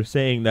think we were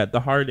saying, that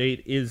the Hard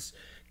 8 is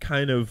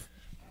kind of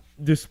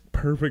this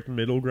perfect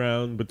middle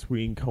ground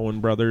between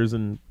Coen brothers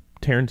and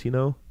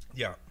Tarantino.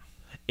 Yeah.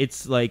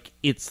 It's like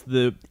it's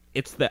the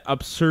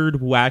absurd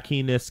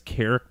wackiness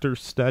character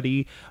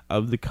study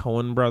of the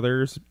Coen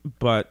brothers,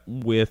 but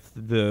with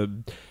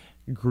the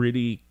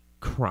gritty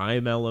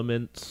crime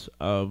elements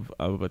of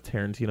a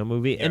Tarantino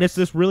movie. And it's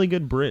this really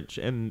good bridge,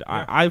 and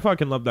I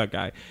fucking love that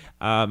guy.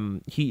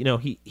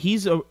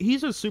 He's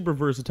a super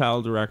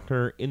versatile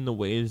director in the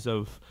ways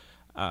of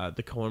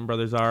the Coen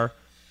brothers are.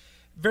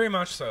 Very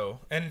much so,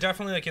 and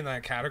definitely like in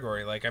that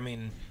category. Like, I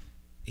mean,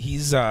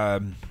 he's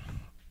directed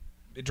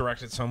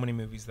so many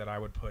movies that I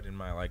would put in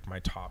my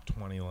top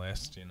 20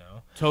 list. You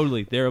know,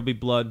 totally. There Will Be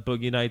Blood,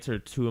 Boogie Nights are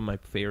two of my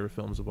favorite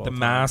films of all time. The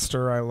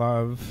Master, I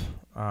love.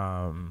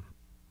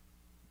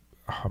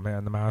 Oh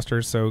man, The Master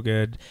is so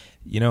good.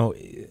 You know,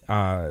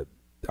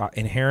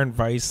 Inherent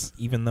Vice,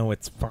 even though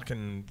it's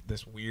fucking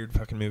this weird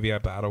fucking movie I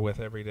battle with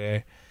every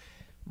day.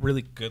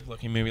 Really good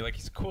looking movie. Like,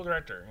 he's a cool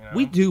director. You know?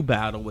 We do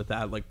battle with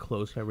that like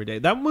close every day.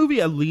 That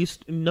movie, at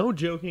least, no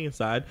joking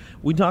aside,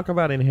 we talk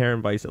about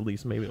Inherent Vice at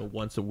least maybe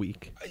once a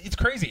week. It's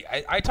crazy.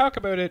 I talk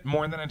about it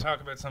more than I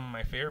talk about some of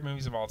my favorite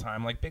movies of all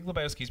time. Like, Big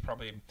Lebowski's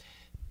probably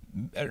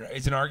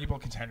is an arguable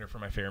contender for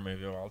my favorite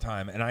movie of all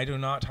time, and I do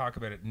not talk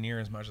about it near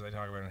as much as I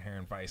talk about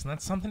Inherent Vice, and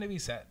that's something to be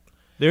said.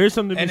 There is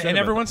something to be said. And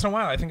every once in a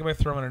while, I think about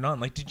throwing it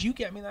on. Like, did you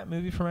get me that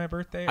movie for my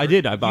birthday? I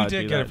did. I bought it.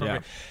 You did get it for me.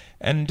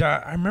 And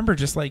I remember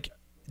just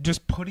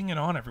putting it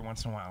on every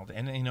once in a while,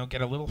 and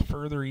get a little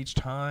further each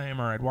time,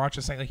 or I'd watch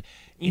a thing like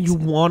you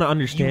want to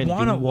understand, you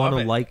want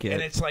to like it,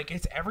 and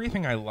it's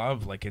everything I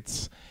love. Like,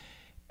 it's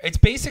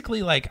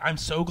basically like, I'm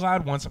so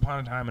glad Once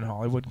Upon a Time in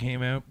Hollywood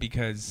came out,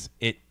 because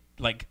it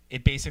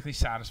basically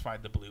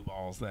satisfied the blue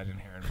balls that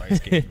Inherent Vice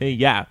gave me.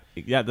 yeah,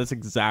 that's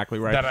exactly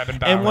right. That I've been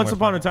battling and Once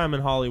Upon a Time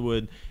in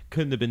Hollywood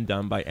couldn't have been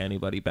done by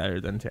anybody better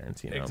than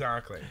Tarantino.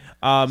 Exactly.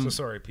 So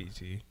sorry,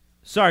 PT.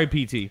 Sorry,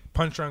 PT.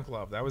 Punch Drunk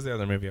Love. That was the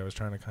other movie I was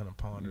trying to kind of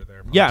ponder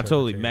there. Yeah,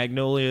 totally.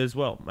 Magnolia as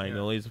well.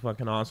 Magnolia is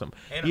fucking awesome.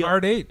 And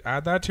Hard 8.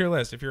 Add that to your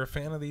list. If you're a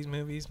fan of these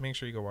movies, make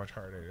sure you go watch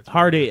Hard 8. It's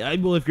Hard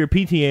 8. Well, if you're a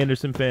P.T.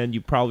 Anderson fan, you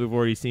probably have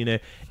already seen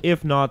it.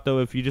 If not, though,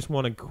 if you just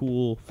want a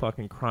cool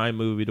fucking crime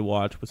movie to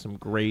watch with some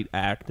great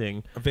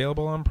acting.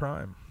 Available on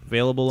Prime.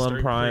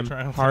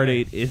 Hard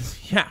 8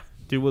 is,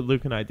 do what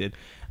Luke and I did.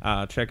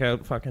 Check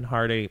out fucking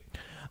Hard 8.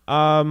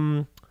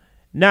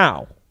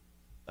 Now...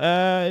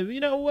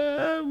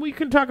 we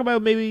can talk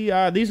about maybe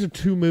these are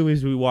two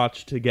movies we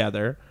watched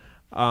together.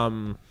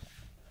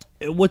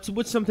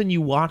 What's something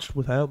you watched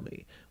without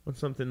me?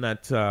 What's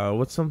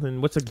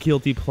a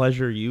guilty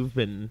pleasure you've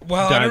been?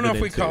 Well, I don't know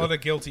if we call it a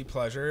guilty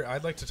pleasure.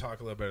 I'd like to talk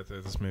a little bit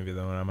about this movie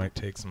though, and I might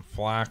take some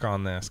flack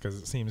on this because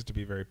it seems to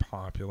be very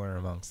popular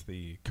amongst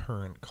the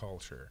current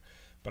culture.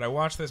 But I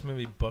watched this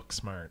movie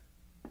Booksmart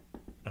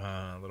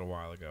a little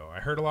while ago. I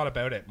heard a lot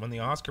about it when the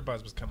Oscar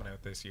buzz was coming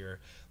out this year.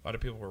 A lot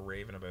of people were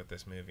raving about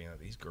this movie, and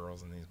these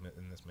girls in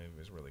this movie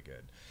was really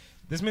good.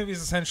 This movie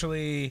is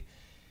essentially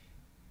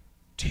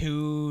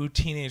two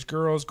teenage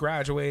girls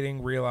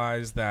graduating,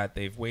 realize that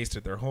they've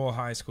wasted their whole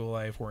high school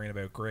life worrying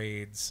about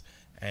grades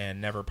and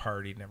never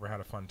partied, never had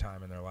a fun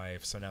time in their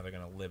life, so now they're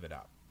going to live it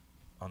up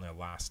on their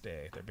last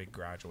day, their big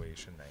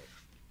graduation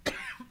night.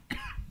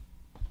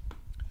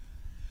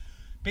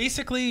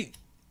 Basically,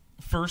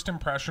 first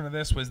impression of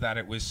this was that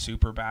it was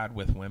super bad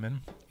with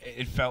women.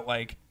 It felt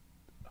like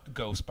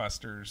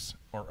Ghostbusters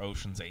or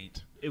Ocean's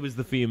 8. It was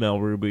the female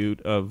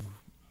reboot of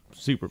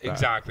Superbad.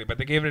 Exactly, but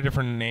they gave it a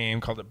different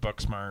name, called it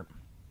Booksmart.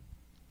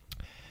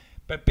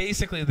 But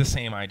basically the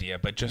same idea,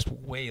 but just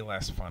way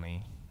less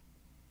funny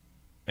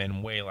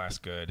and way less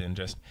good, and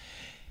just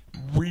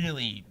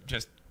really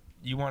just,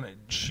 you want to,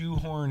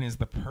 shoehorn is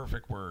the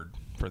perfect word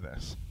for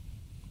this.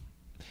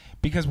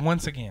 Because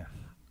once again,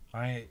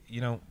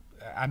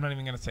 I'm not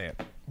even going to say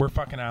it. We're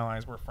fucking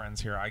allies. We're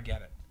friends here. I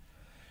get it.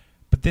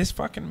 But this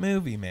fucking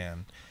movie,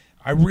 man,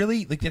 I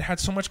really, it had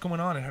so much going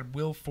on. It had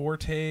Will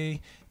Forte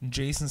and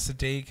Jason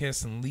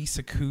Sudeikis and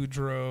Lisa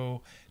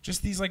Kudrow.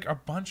 Just these, a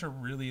bunch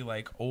of really,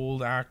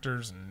 old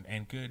actors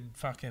and good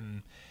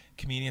fucking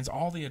comedians.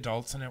 All the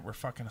adults in it were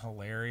fucking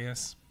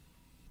hilarious.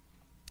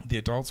 The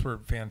adults were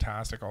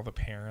fantastic. All the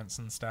parents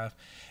and stuff.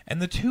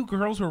 And the two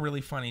girls were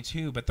really funny,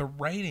 too. But the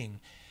writing...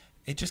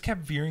 it just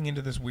kept veering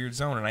into this weird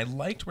zone, and I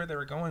liked where they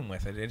were going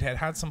with it. It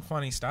had some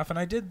funny stuff, and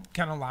I did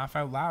kind of laugh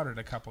out loud at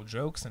a couple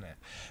jokes in it.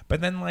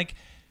 But then,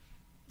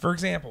 for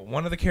example,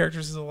 one of the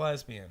characters is a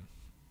lesbian.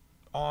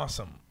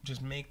 Awesome.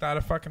 Just make that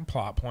a fucking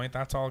plot point.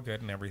 That's all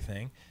good and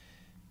everything.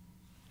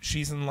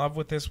 She's in love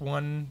with this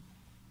one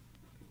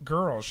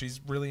girl.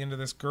 She's really into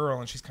this girl,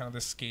 and she's kind of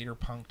this skater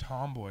punk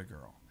tomboy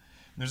girl.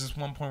 And there's this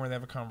one point where they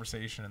have a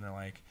conversation, and they're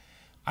like,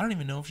 I don't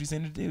even know if she's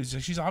into dudes.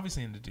 She's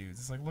obviously into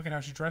dudes. It's look at how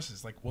she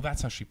dresses. Well,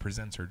 that's how she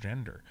presents her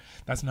gender.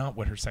 That's not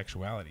what her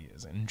sexuality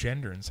is. And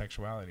gender and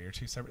sexuality are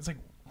two separate. It's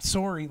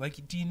sorry,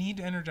 do you need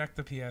to interject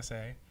the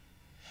PSA?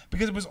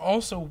 Because it was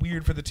also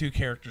weird for the two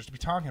characters to be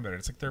talking about it.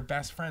 It's they're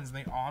best friends, and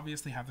they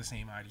obviously have the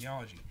same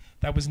ideology.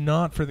 That was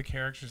not for the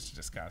characters to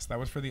discuss. That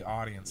was for the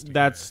audience to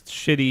That's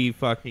shitty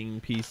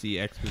fucking PC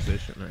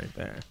exposition right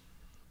there.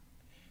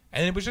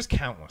 And it was just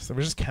countless. There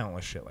was just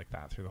countless shit like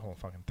that through the whole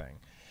fucking thing.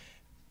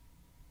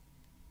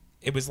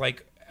 It was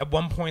At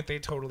one point, they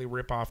totally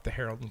rip off the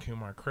Harold and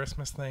Kumar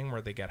Christmas thing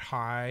where they get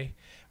high,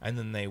 and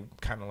then they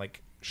kind of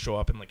like show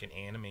up in like an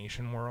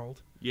animation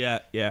world. Yeah.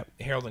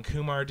 Harold and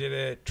Kumar did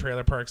it.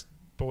 Trailer Park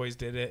Boys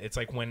did it. It's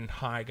like when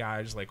high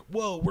guys like,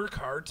 whoa, we're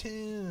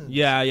cartoons.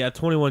 Yeah.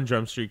 21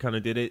 Jump Street kind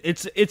of did it.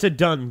 It's a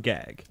done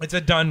gag. It's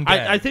a done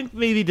gag. I think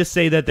maybe to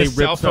say that they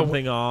ripped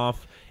something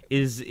off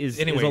is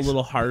a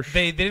little harsh.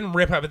 They didn't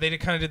rip it, but they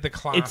kind of did the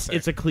classic.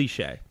 It's a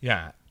cliche.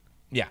 Yeah.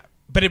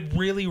 But it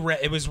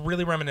was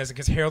really reminiscent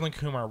because Harold and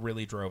Kumar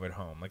really drove it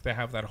home. Like they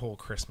have that whole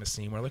Christmas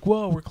scene where like,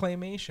 whoa, we're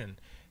claymation.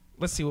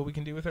 Let's see what we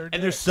can do with our dicks.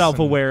 And they're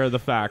self-aware of the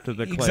fact of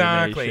the claymation.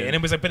 Exactly. And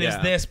it was like, but it's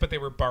this, but they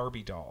were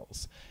Barbie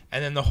dolls.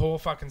 And then the whole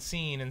fucking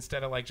scene,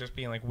 instead of like just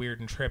being like weird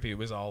and trippy, it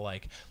was all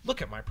like,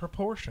 look at my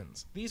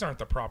proportions. These aren't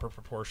the proper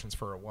proportions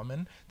for a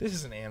woman. This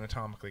isn't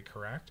anatomically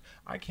correct.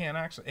 I can't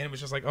actually. And it was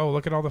just like, oh,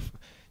 look at all the.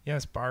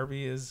 Yes,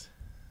 Barbie is.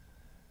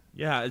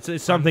 Yeah,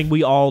 it's something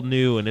we all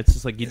knew, and it's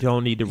just like you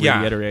don't need to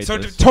reiterate. So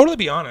this. to totally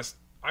be honest,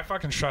 I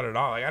fucking shut it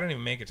off. Like I didn't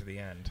even make it to the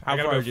end. How I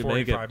got far about did you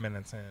make it? 45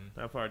 minutes in.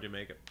 How far did you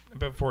make it?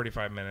 About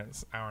 45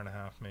 minutes, hour and a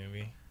half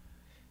maybe.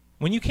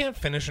 When you can't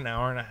finish an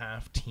hour and a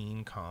half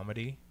teen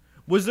comedy.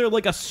 Was there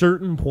like a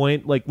certain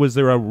point? Like, was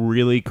there a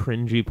really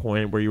cringy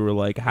point where you were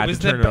like had to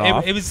turn it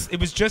off? It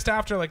was just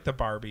after like the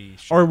Barbie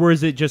shit. Or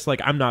was it just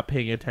like I'm not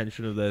paying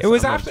attention to this? It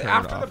was after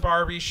the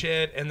Barbie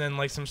shit, and then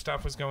like some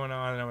stuff was going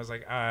on, and I was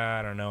like,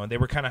 I don't know. And they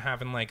were kind of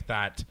having like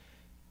that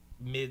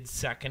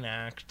mid-second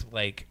act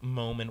like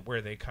moment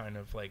where they kind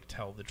of like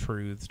tell the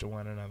truths to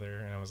one another,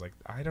 and I was like,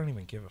 I don't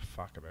even give a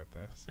fuck about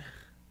this.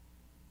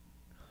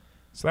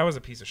 So that was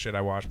a piece of shit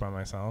I watched by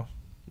myself.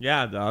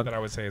 Yeah, dog. That I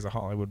would say is a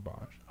Hollywood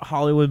botch.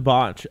 Hollywood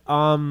botch.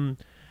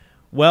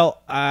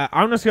 Well,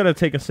 I'm just gonna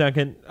take a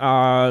second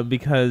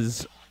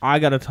because I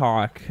gotta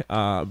talk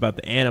about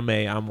the anime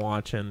I'm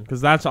watching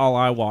because that's all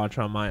I watch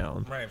on my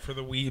own. Right, for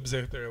the weebs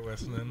out there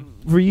listening.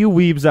 For you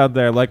weebs out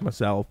there like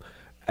myself,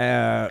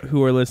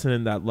 who are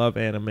listening that love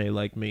anime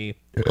like me,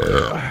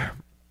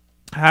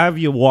 have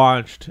you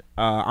watched?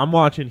 I'm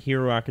watching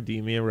Hero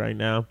Academia right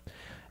now.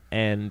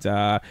 And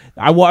I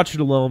watch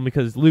it alone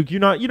because Luke, you're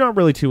not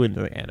really too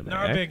into the anime.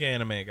 Not a big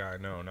anime guy,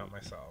 no, not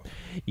myself.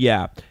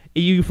 Yeah,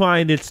 you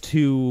find it's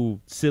too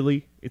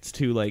silly. It's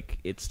too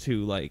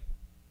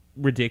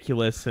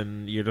ridiculous,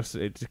 and it just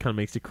kind of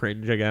makes you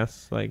cringe, I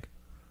guess. Like,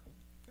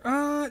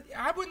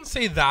 I wouldn't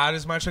say that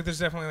as much. Like, there's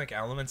definitely like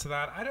elements of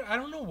that. I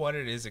don't know what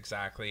it is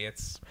exactly.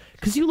 It's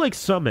because you like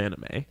some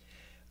anime.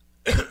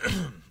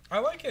 I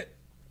like it,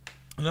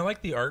 and I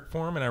like the art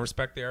form, and I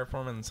respect the art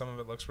form, and some of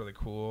it looks really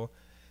cool.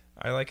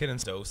 I like it in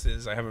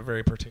doses. I have a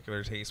very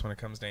particular taste when it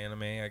comes to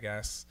anime, I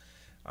guess.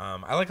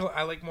 I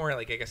like more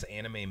like I guess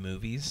anime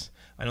movies.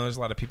 I know there's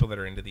a lot of people that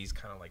are into these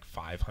kind of like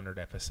 500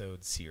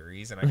 episode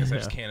series, and I guess I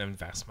just can't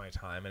invest my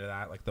time into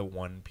that, like the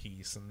One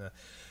Piece and the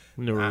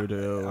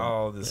Naruto,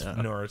 all this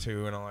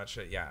Naruto and all that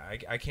shit. Yeah,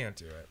 I can't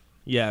do it.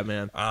 Yeah,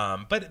 man.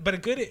 But a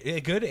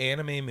good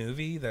anime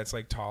movie that's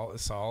like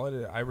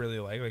solid. I really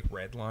like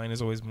Redline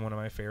is always one of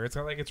my favorites.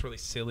 I like it's really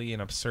silly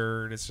and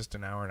absurd. It's just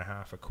an hour and a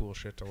half of cool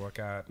shit to look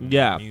at.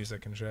 Yeah,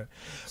 music and shit.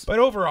 But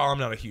overall, I'm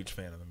not a huge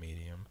fan of the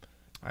medium.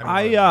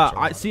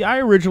 I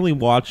originally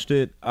watched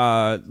it.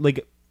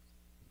 Like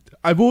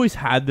I've always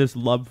had this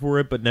love for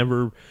it, but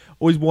never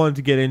always wanted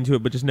to get into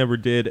it, but just never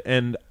did.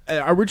 And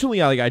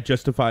originally, I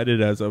justified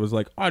it as I was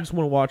like, I just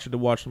want to watch it to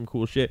watch some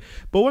cool shit.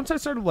 But once I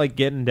started like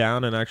getting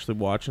down and actually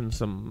watching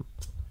some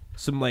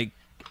like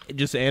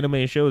just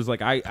anime shows,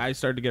 like I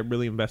started to get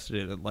really invested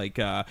in it. Like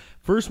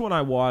first one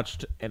I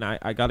watched, and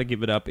I got to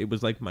give it up. It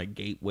was like my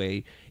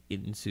gateway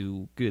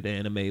into good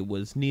anime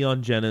was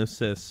Neon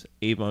Genesis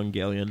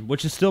Evangelion,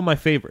 which is still my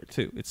favorite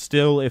too. It's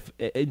still, if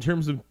in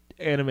terms of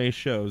anime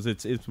shows,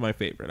 it's my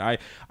favorite.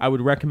 I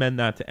would recommend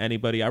that to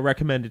anybody. I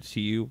recommend it to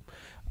you.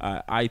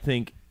 I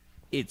think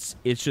it's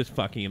just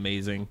fucking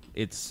amazing.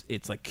 It's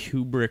like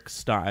Kubrick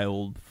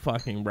styled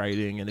fucking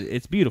writing, and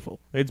it's beautiful.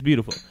 It's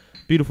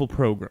beautiful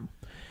program.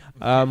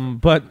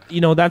 But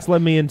that's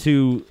led me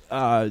into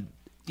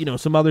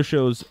some other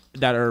shows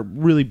that are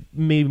really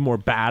maybe more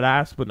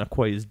badass but not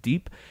quite as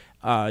deep.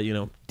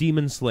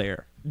 Demon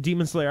Slayer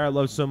I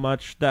love so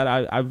much that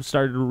I've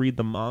started to read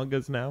the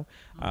mangas now.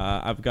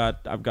 I've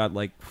got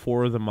like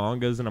 4 of the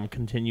mangas, and I'm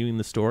continuing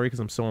the story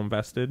because I'm so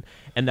invested.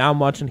 And now I'm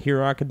watching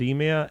Hero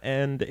Academia,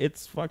 and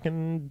it's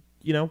fucking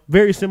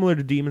very similar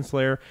to Demon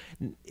Slayer.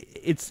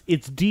 It's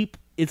deep.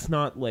 It's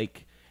not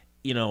like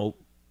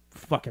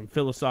fucking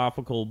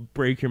philosophical,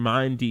 break your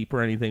mind deep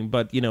or anything.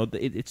 But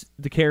it's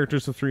the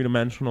characters are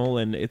 3-dimensional,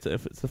 and it's a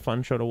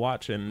fun show to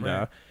watch. And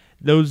right.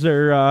 Those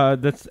are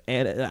that's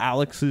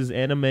Alex's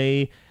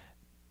anime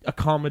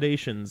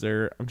accommodations,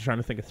 or I'm trying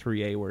to think of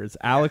 3A words.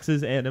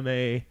 Alex's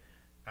anime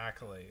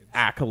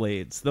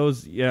accolades.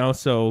 Those,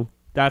 so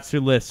that's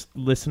your list,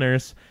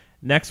 listeners.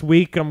 Next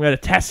week I'm going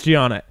to test you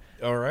on it.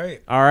 All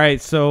right. All right.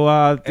 So,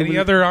 any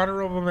other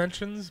honorable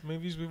mentions?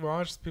 Movies we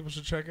watched people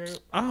should check out?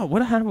 Oh,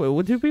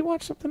 what did we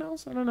watch something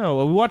else? I don't know.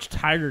 Well, we watched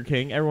Tiger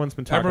King. Everyone's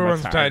been talking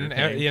about Tiger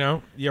King. You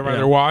know, you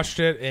either watched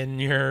it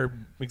and you're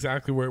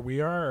exactly where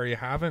we are, or you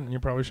haven't, and you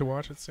probably should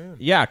watch it soon.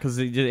 Yeah, because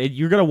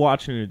you're gonna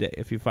watch it in a day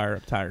if you fire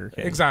up Tiger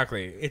King.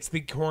 Exactly. It's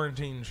the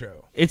quarantine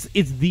show. It's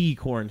the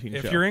quarantine show.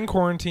 If you're in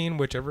quarantine,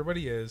 which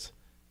everybody is,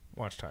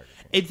 watch Tiger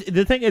King.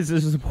 The thing is,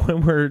 this is the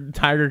point where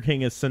Tiger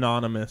King is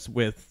synonymous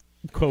with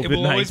COVID-19. It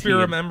will always be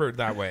remembered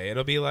that way.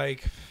 It'll be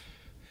like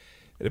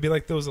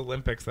those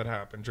Olympics that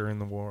happened during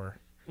the war.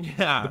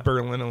 Yeah, the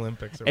Berlin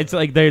Olympics. It's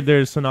like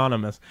they're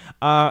synonymous.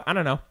 I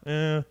don't know.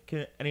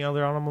 Any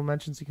other honorable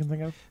mentions you can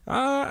think of?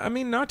 I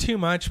mean, not too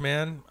much,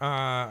 man.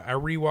 I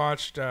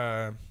rewatched.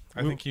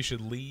 I Think You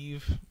Should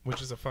Leave,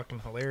 which is a fucking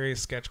hilarious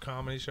sketch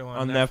comedy show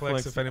on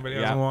Netflix. If anybody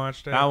hasn't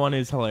watched it, that one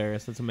is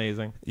hilarious. It's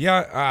amazing.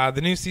 Yeah,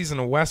 the new season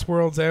of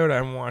Westworld's out. I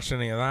haven't watched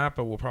any of that,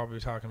 but we'll probably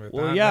be talking about that.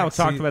 Well, yeah, we'll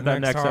talk about that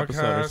next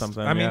episode or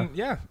something. I mean,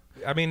 yeah.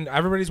 I mean,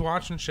 everybody's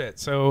watching shit.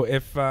 So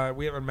if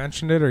we haven't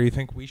mentioned it, or you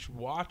think we should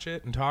watch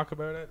it and talk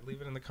about it,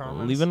 leave it in the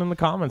comments. Leave it in the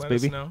comments,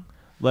 baby.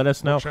 Let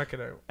us know. We'll check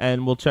it out.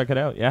 And we'll check it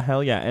out. Yeah,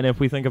 hell yeah. And if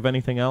we think of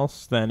anything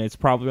else, then it's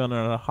probably on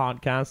a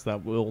Hodcast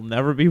that will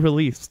never be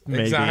released,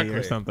 maybe,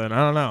 or something. I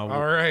don't know.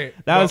 All right.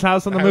 That was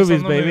House on the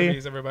Movies, baby.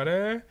 Movies,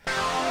 everybody.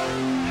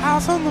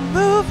 House on the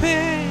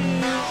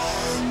Movies.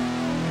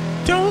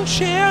 Don't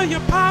share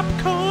your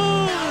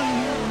popcorn.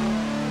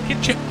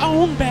 Get your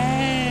own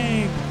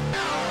bag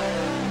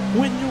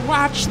when you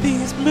watch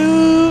these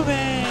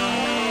movies.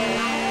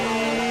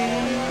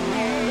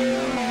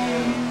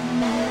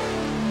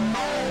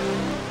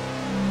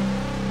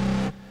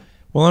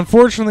 Well,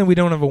 unfortunately, we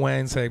don't have a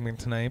weighing segment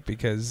tonight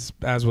because,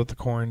 as with the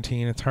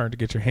quarantine, it's hard to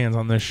get your hands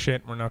on this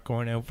shit. We're not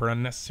going out for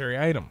unnecessary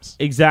items.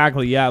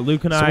 Exactly, yeah.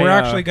 Luke and I... So we're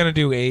actually going to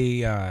do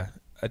a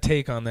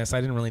take on this.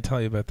 I didn't really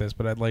tell you about this,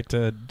 but I'd like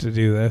to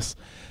do this.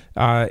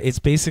 It's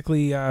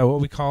basically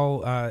what we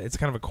call... it's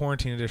kind of a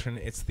quarantine edition.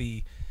 It's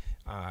the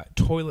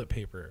toilet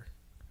paper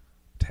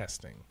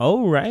testing.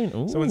 Oh, right.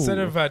 Ooh. So instead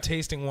of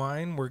tasting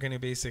wine, we're going to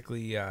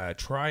basically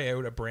try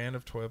out a brand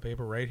of toilet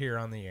paper right here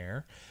on the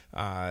air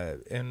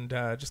and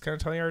just kind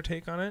of tell you our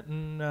take on it.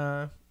 And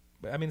I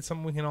mean, it's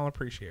something we can all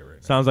appreciate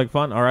right now. Sounds like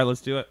fun. All right, let's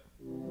do it.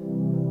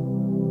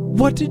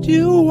 What did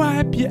you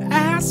wipe your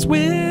ass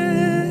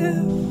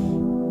with?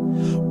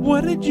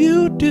 What did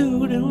you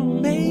do to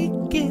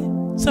make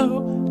it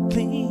so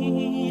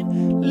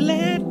clean?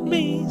 Let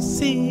me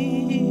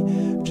see.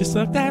 Just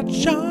like that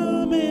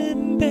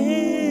shaman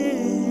bed.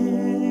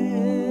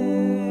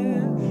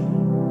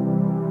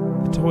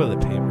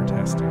 Toilet paper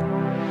testing.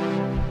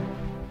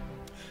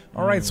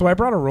 All right, so I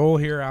brought a roll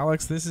here,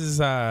 Alex. This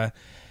is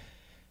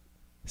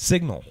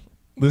Signal.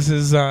 This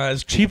is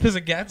as cheap as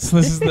it gets.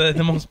 This is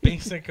the most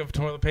basic of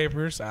toilet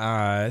papers.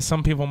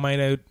 Some people might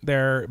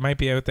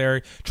be out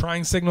there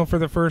trying Signal for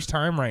the first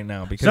time right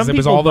now because it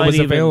was all that was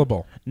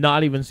available.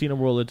 Not even seen a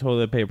roll of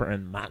toilet paper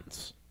in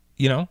months.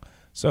 You know,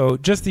 so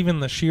just even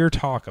the sheer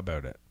talk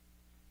about it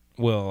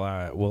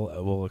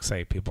will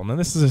excite people. Now,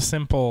 this is a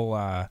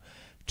simple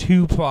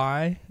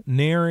 2-ply,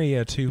 nary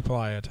a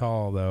 2-ply at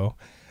all, though.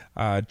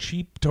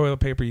 Cheap toilet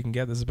paper you can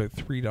get. This is about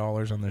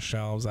 $3 on the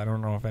shelves. I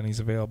don't know if any's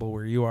available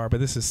where you are, but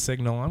this is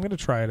Signal. I'm going to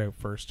try it out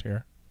first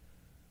here.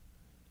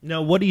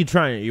 Now, what are you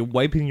trying? Are you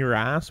wiping your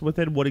ass with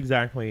it? What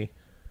exactly?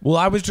 Well,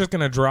 I was just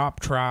going to drop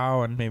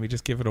trow and maybe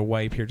just give it a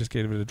wipe here. Just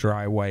give it a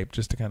dry wipe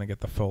just to kind of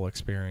get the full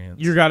experience.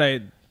 You got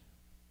to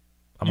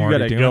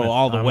go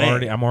all the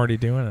way. I'm already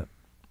doing it.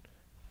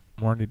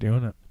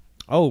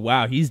 Oh,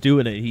 wow. He's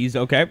doing it. He's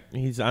okay.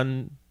 He's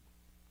on.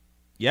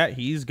 Yeah,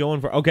 he's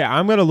going for. Okay,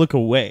 I'm going to look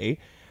away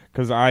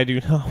because I do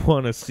not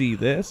want to see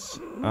this.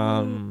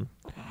 Oh,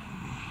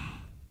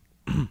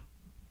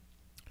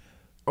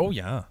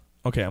 yeah.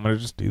 Okay, I'm going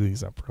to just do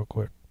these up real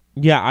quick.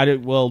 Yeah, I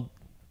did. Well,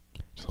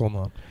 just hold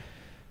on.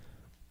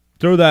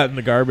 Throw that in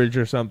the garbage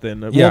or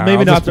something. Yeah, well,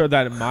 maybe not throw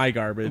that in my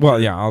garbage.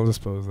 Well, yeah, I'll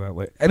dispose of that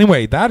later.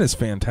 Anyway, that is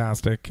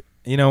fantastic.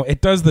 You know, it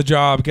does the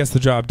job, gets the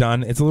job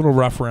done. It's a little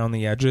rough around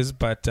the edges,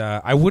 but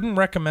I wouldn't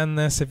recommend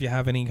this if you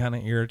have any kind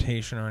of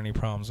irritation or any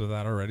problems with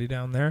that already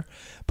down there.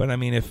 But, I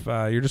mean, if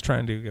you're just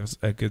trying to give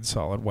a good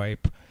solid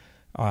wipe,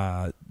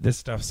 this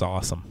stuff's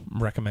awesome.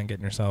 Recommend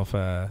getting yourself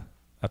a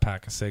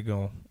pack of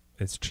Signal.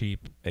 It's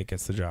cheap. It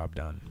gets the job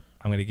done.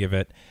 I'm going to give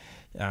it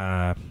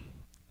a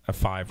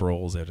 5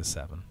 rolls out of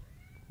 7.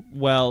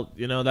 Well,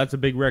 you know, that's a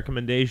big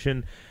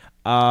recommendation.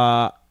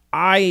 I'm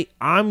going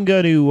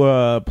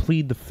to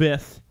plead the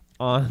fifth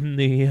on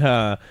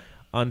the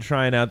on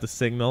trying out the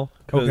Signal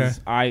because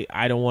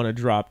I don't want to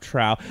drop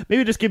trow.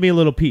 Maybe just give me a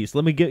little piece.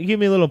 Let me give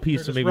me a little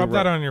piece. Just rub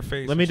that on your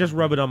face. Let me just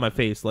rub it on my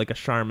face like a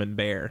Charmin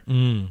bear.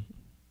 Yeah,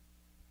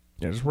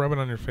 just rub it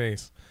on your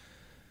face.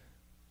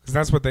 Because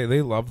that's what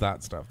they love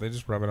that stuff. They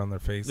just rub it on their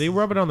face. They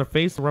rub it on their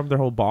face. They rub their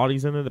whole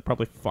bodies in it. They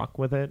probably fuck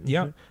with it.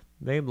 Yeah.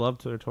 They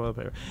love their toilet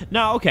paper.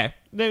 No, okay.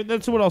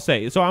 That's what I'll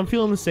say. So I'm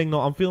feeling the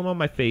Signal. I'm feeling it on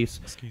my face.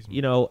 Excuse me.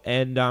 You know,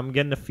 and I'm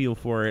getting a feel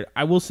for it.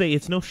 I will say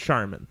it's no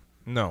Charmin.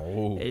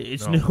 No,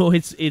 It's no.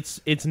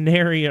 it's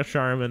nary a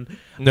Charmin.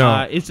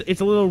 No. It's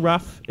a little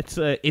rough.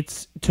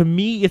 It's to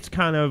me it's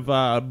kind of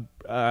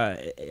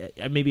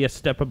maybe a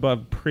step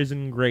above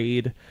prison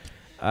grade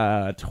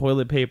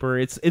toilet paper.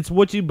 It's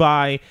what you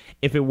buy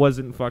if it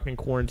wasn't fucking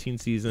quarantine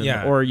season,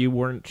 or you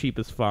weren't cheap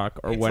as fuck,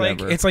 or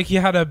whatever. It's like you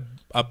had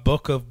a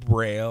book of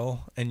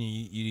Braille and you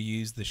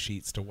use the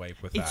sheets to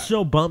wipe with that. It's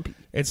so bumpy.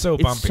 It's so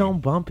bumpy. It's so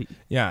bumpy.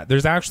 Yeah,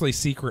 there's actually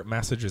secret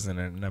messages in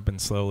it, and I've been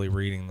slowly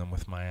reading them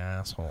with my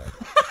asshole.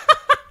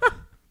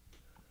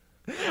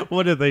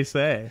 What did they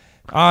say?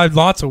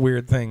 Lots of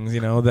weird things,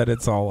 that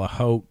it's all a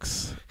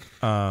hoax.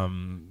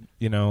 That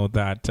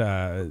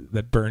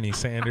Bernie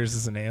Sanders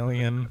is an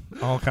alien,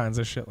 all kinds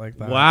of shit like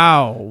that.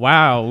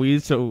 Wow.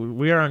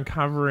 We are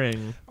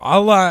uncovering.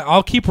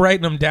 I'll keep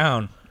writing them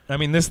down. I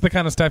mean, this is the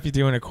kind of stuff you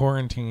do in a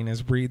quarantine: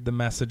 is read the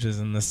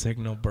messages and the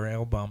signal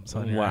Braille bumps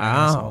on your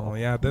asshole.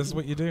 Yeah, this is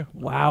what you do.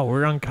 Wow,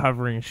 we're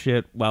uncovering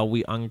shit while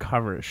we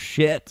uncover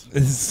shit.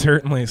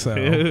 Certainly so.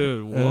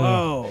 Dude,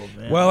 whoa,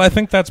 man. Well, I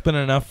think that's been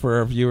enough for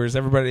our viewers.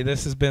 Everybody,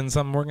 this has been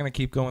something we're going to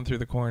keep going through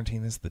the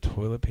quarantine. This is the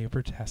toilet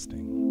paper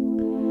testing.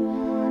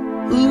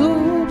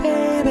 Ooh,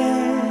 baby,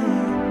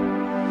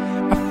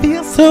 I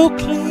feel so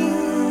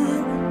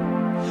clean.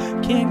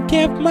 Can't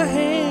get my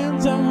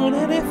hands on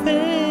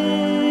anything.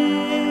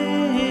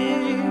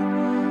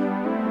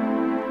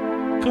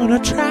 Gonna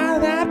try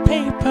that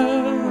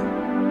paper.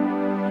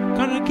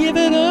 Gonna give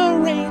it a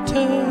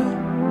rater.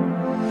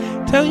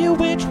 Tell you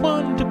which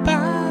one to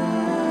buy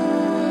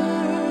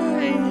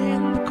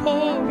in the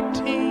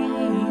quarantine.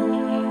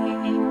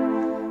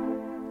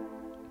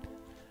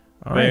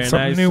 All right,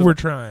 something new we're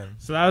trying.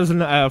 So that was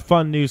a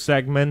fun new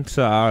segment,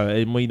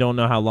 and we don't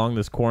know how long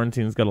this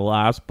quarantine is going to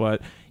last,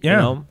 but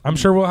I'm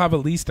sure we'll have at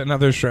least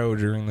another show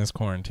during this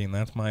quarantine.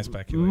 That's my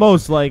speculation.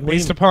 Most likely,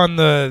 based upon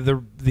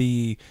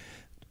the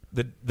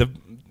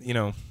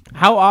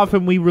how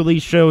often we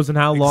release shows and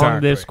how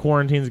long this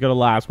quarantine is going to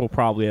last. We'll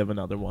probably have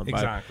another one.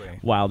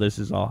 While this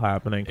is all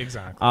happening.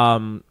 Exactly.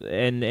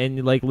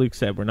 And like Luke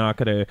said, we're not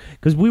going to,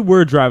 because we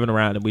were driving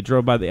around and we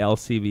drove by the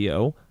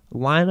LCBO.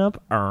 Line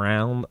up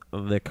around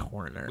the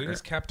corner. We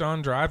just kept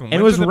on driving.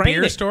 And it was to the raining.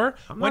 Beer store.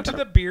 Went to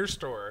the beer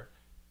store.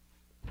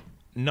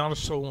 Not a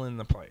soul in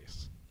the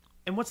place.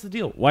 And what's the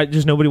deal? Why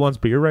just nobody wants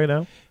beer right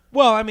now?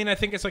 Well, I mean, I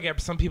think it's like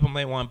some people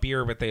may want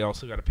beer, but they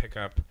also got to pick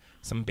up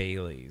some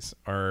Baileys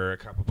or a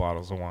couple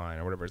bottles of wine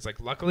or whatever. It's like,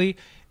 luckily,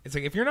 it's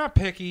like if you're not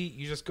picky,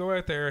 you just go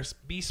out there,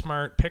 be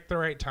smart, pick the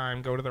right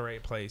time, go to the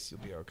right place, you'll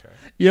be okay.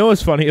 You know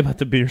what's funny about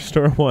the beer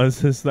store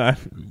is that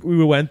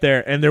we went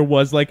there and there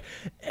was like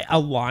a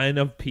line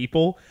of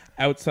people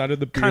outside of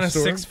the beer store. Kind of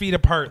 6 feet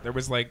apart. There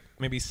was like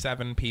maybe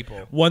 7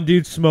 people. One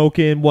dude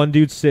smoking, one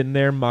dude sitting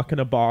there mucking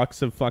a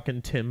box of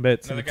fucking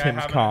Timbits and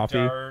Tim's coffee.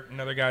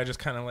 Another guy just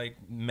kind of like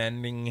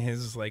mending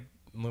his like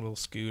little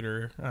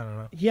scooter. I don't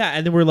know. Yeah,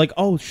 and then we're like,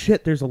 oh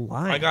shit, there's a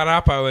line. I got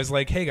up. I was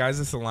like, hey guys,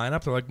 this is the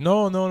lineup. They're like,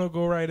 no,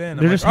 go right in.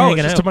 They're I'm just like, hanging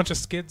it's just out. a bunch of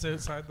skids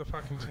outside the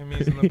fucking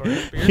Timmy's in the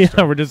beer yeah,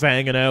 store. we're just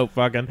hanging out,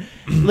 fucking.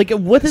 Like,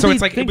 what is so they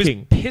it's like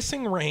thinking? It was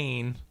pissing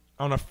rain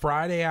on a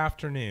Friday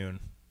afternoon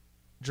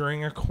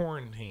during a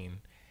quarantine,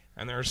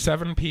 and there are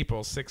 7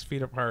 people 6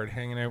 feet apart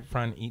hanging out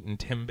front eating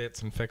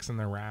Timbits and fixing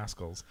their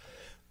rascals.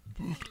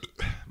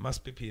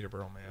 Must be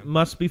Peterborough, man.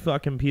 Must be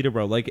fucking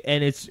Peterborough. Like,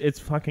 and it's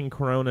fucking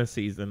Corona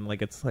season.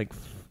 Like, it's like,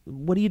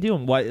 what are you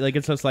doing? What? Like,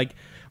 it's just like,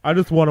 I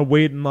just want to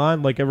wait in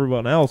line like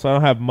everyone else. I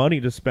don't have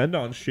money to spend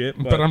on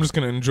shit. But I'm just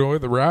gonna enjoy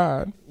the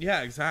ride.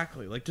 Yeah,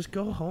 exactly. Like, just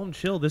go home,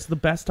 chill. This is the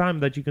best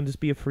time that you can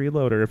just be a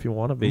freeloader if you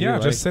want to be. Yeah,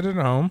 like, just sit at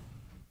home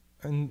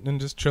and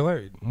just chill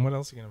out. What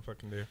else are you gonna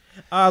fucking do?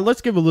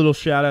 Let's give a little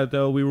shout out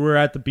though. We were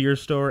at the beer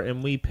store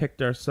and we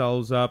picked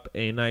ourselves up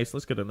a nice.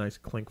 Let's get a nice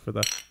clink for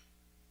the.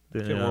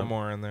 Get one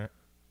more in there.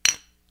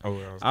 Oh,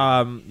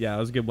 yeah, that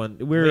was a good one.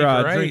 We're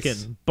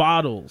drinking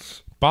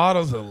bottles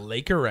of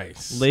Laker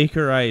Ice.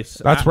 Laker Ice.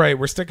 That's right.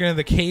 We're sticking to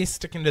the case,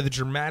 sticking to the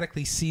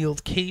dramatically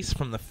sealed case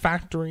from the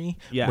factory.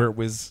 Yeah. where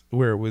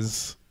it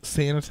was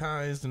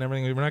sanitized and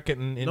everything. We're not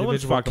getting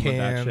individual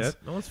cans. With that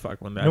shit. No one's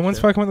fucking with that. No one's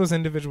fucking with those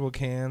individual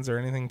cans or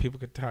anything people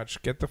could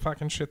touch. Get the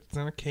fucking shit that's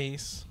in a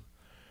case,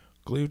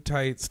 glued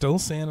tight, still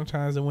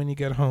sanitize it when you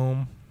get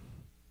home.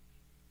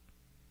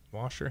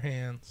 Wash your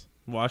hands.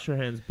 Wash your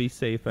hands. Be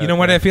safe. You know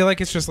what? I feel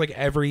like it's just like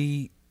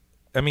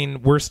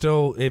we're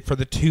still, for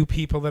the 2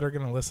 people that are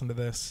going to listen to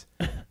this,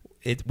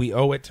 we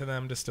owe it to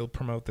them to still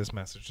promote this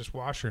message. Just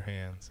wash your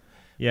hands.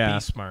 Yeah.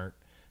 Be smart.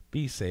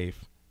 Be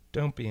safe.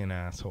 Don't be an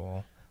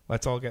asshole.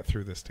 Let's all get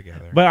through this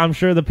together. But I'm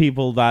sure the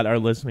people that are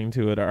listening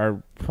to it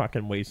are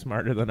fucking way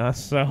smarter than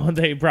us, so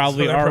they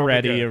probably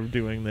already are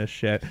doing this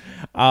shit.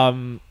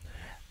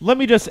 Let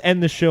me just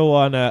end the show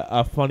on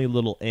a funny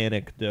little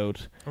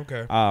anecdote.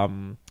 Okay.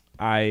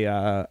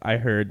 I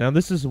heard. Now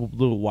this is a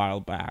little while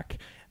back.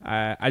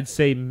 I'd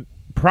say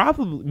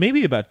probably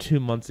maybe about 2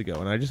 months ago,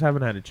 and I just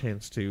haven't had a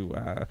chance to.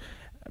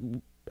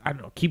 I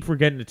don't know. Keep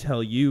forgetting to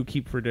tell you.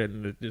 Keep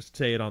forgetting to just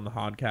say it on the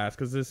Hodcast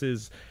because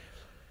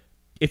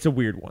it's a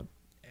weird one.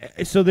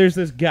 So there's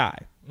this guy.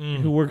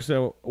 who works at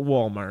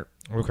Walmart,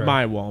 Okay.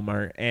 my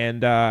Walmart,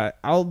 and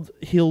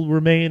he'll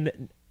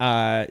remain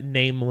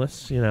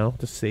nameless,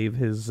 to save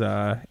his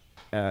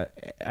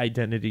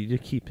identity, to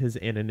keep his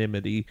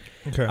anonymity.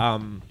 Okay.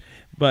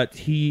 But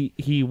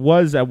he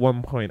was at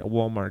one point a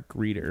Walmart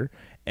greeter,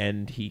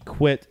 and he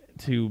quit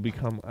to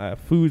become a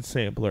food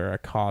sampler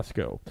at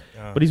Costco.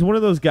 But he's one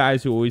of those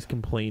guys who always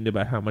complained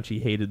about how much he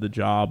hated the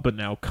job, but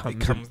now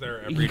comes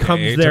there every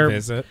day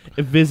to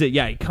visit.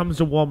 Yeah, he comes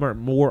to Walmart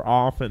more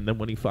often than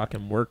when he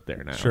fucking worked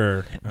there now.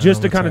 Sure.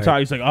 Just to kind of talk.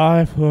 He's like,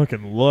 I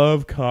fucking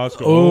love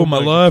Costco. Oh, my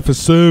life is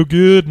so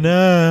good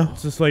now.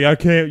 It's just like, I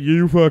can't,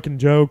 you fucking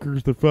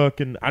jokers, the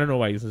fucking, I don't know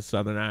why he's a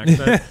southern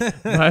accent.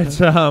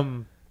 But,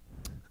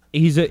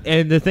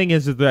 and the thing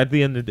is that at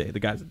the end of the day, the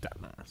guy's a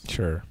dumbass.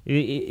 Sure.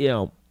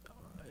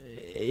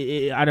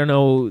 I don't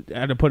know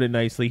how to put it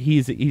nicely.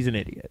 He's an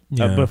idiot,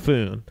 a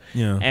buffoon.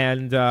 Yeah.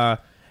 And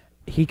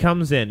he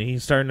comes in and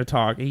he's starting to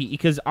talk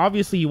because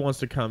obviously he wants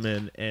to come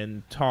in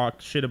and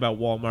talk shit about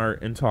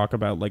Walmart and talk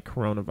about like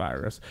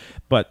coronavirus,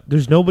 but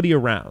there's nobody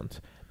around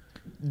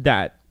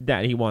that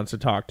he wants to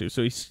talk to.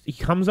 So he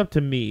comes up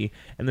to me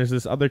and there's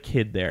this other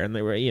kid there, and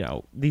they were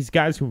these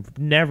guys who've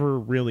never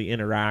really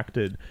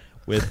interacted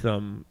with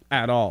them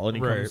at all. And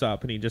he comes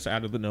up and he just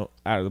out of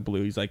the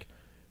blue, he's like,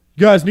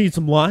 "You guys need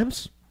some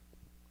limes?"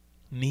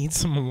 Need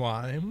some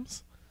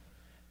limes?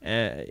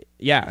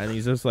 Yeah, and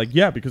he's just like,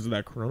 yeah, because of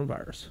that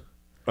coronavirus.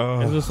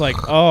 Oh. It's just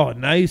like, oh,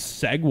 nice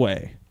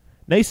segue.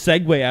 Nice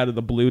segue out of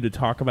the blue to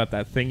talk about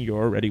that thing you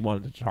already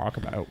wanted to talk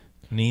about.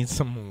 Need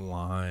some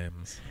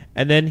limes.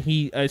 And then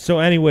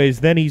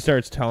then he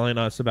starts telling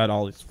us about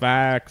all his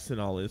facts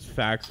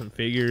and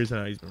figures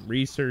and how he's been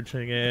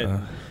researching it,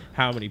 and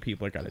how many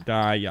people are going to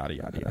die, yada,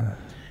 yada, yada.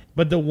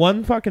 But the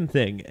one fucking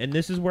thing, and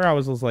this is where I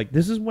was like,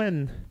 this is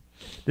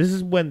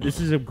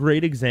a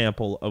great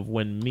example of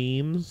when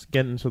memes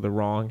get into the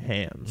wrong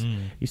hands.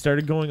 He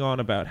started going on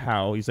about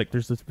how he's like,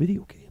 there's this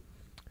video game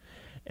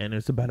and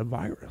it's about a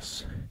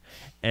virus,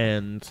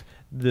 and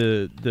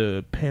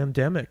the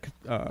pandemic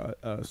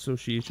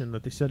association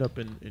that they set up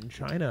in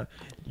China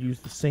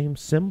used the same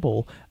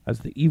symbol as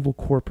the evil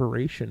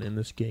corporation in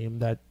this game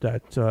that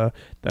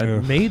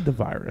made the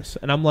virus.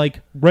 And I'm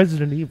like,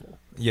 Resident Evil.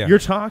 Yeah. You're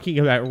talking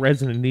about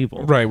Resident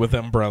Evil. Right, with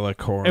Umbrella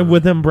Corp. And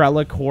with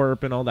Umbrella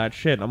Corp and all that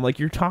shit. I'm like,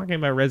 you're talking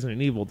about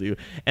Resident Evil, dude.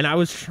 And I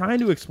was trying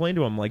to explain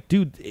to him, like,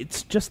 dude,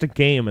 it's just a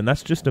game, and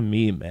that's just a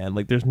meme, man.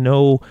 Like, there's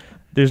no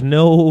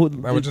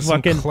that was just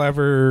fucking some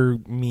clever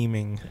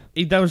memeing.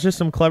 That was just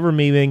some clever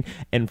memeing,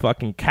 and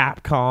fucking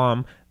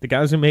Capcom, the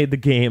guys who made the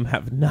game,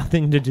 have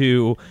nothing to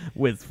do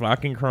with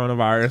fucking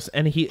coronavirus.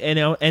 And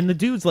and the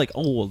dude's like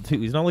old too.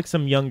 He's not like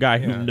some young guy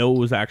who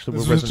knows actually.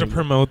 This was to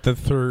promote the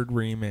third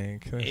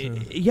remake.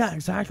 Yeah,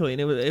 exactly.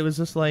 And it was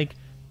just like,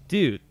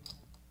 dude,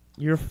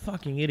 you're a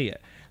fucking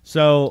idiot.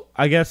 So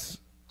I guess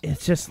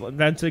it's just,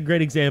 that's a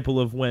great example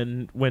of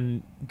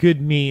when good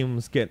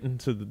memes get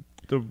into the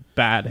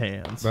bad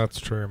hands. That's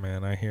true,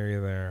 man. I hear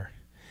you there.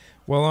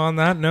 Well, on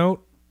that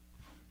note,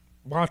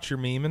 watch your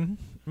memeing.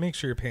 Make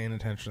sure you're paying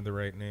attention to the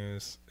right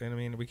news. And I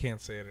mean, we can't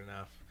say it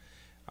enough.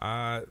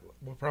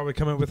 We'll probably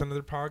come up with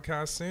another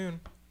podcast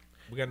soon.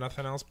 We got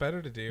nothing else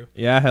better to do.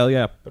 Yeah, hell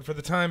yeah. But for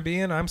the time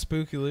being, I'm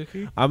Spooky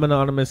Lukey. I'm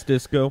Anonymous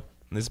Disco.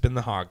 And this has been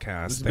the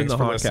Hodcast. Thanks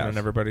for listening,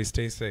 everybody.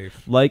 Stay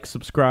safe. Like,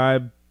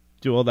 subscribe,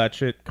 do all that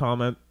shit,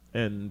 comment,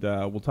 and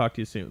we'll talk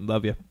to you soon.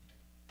 Love you.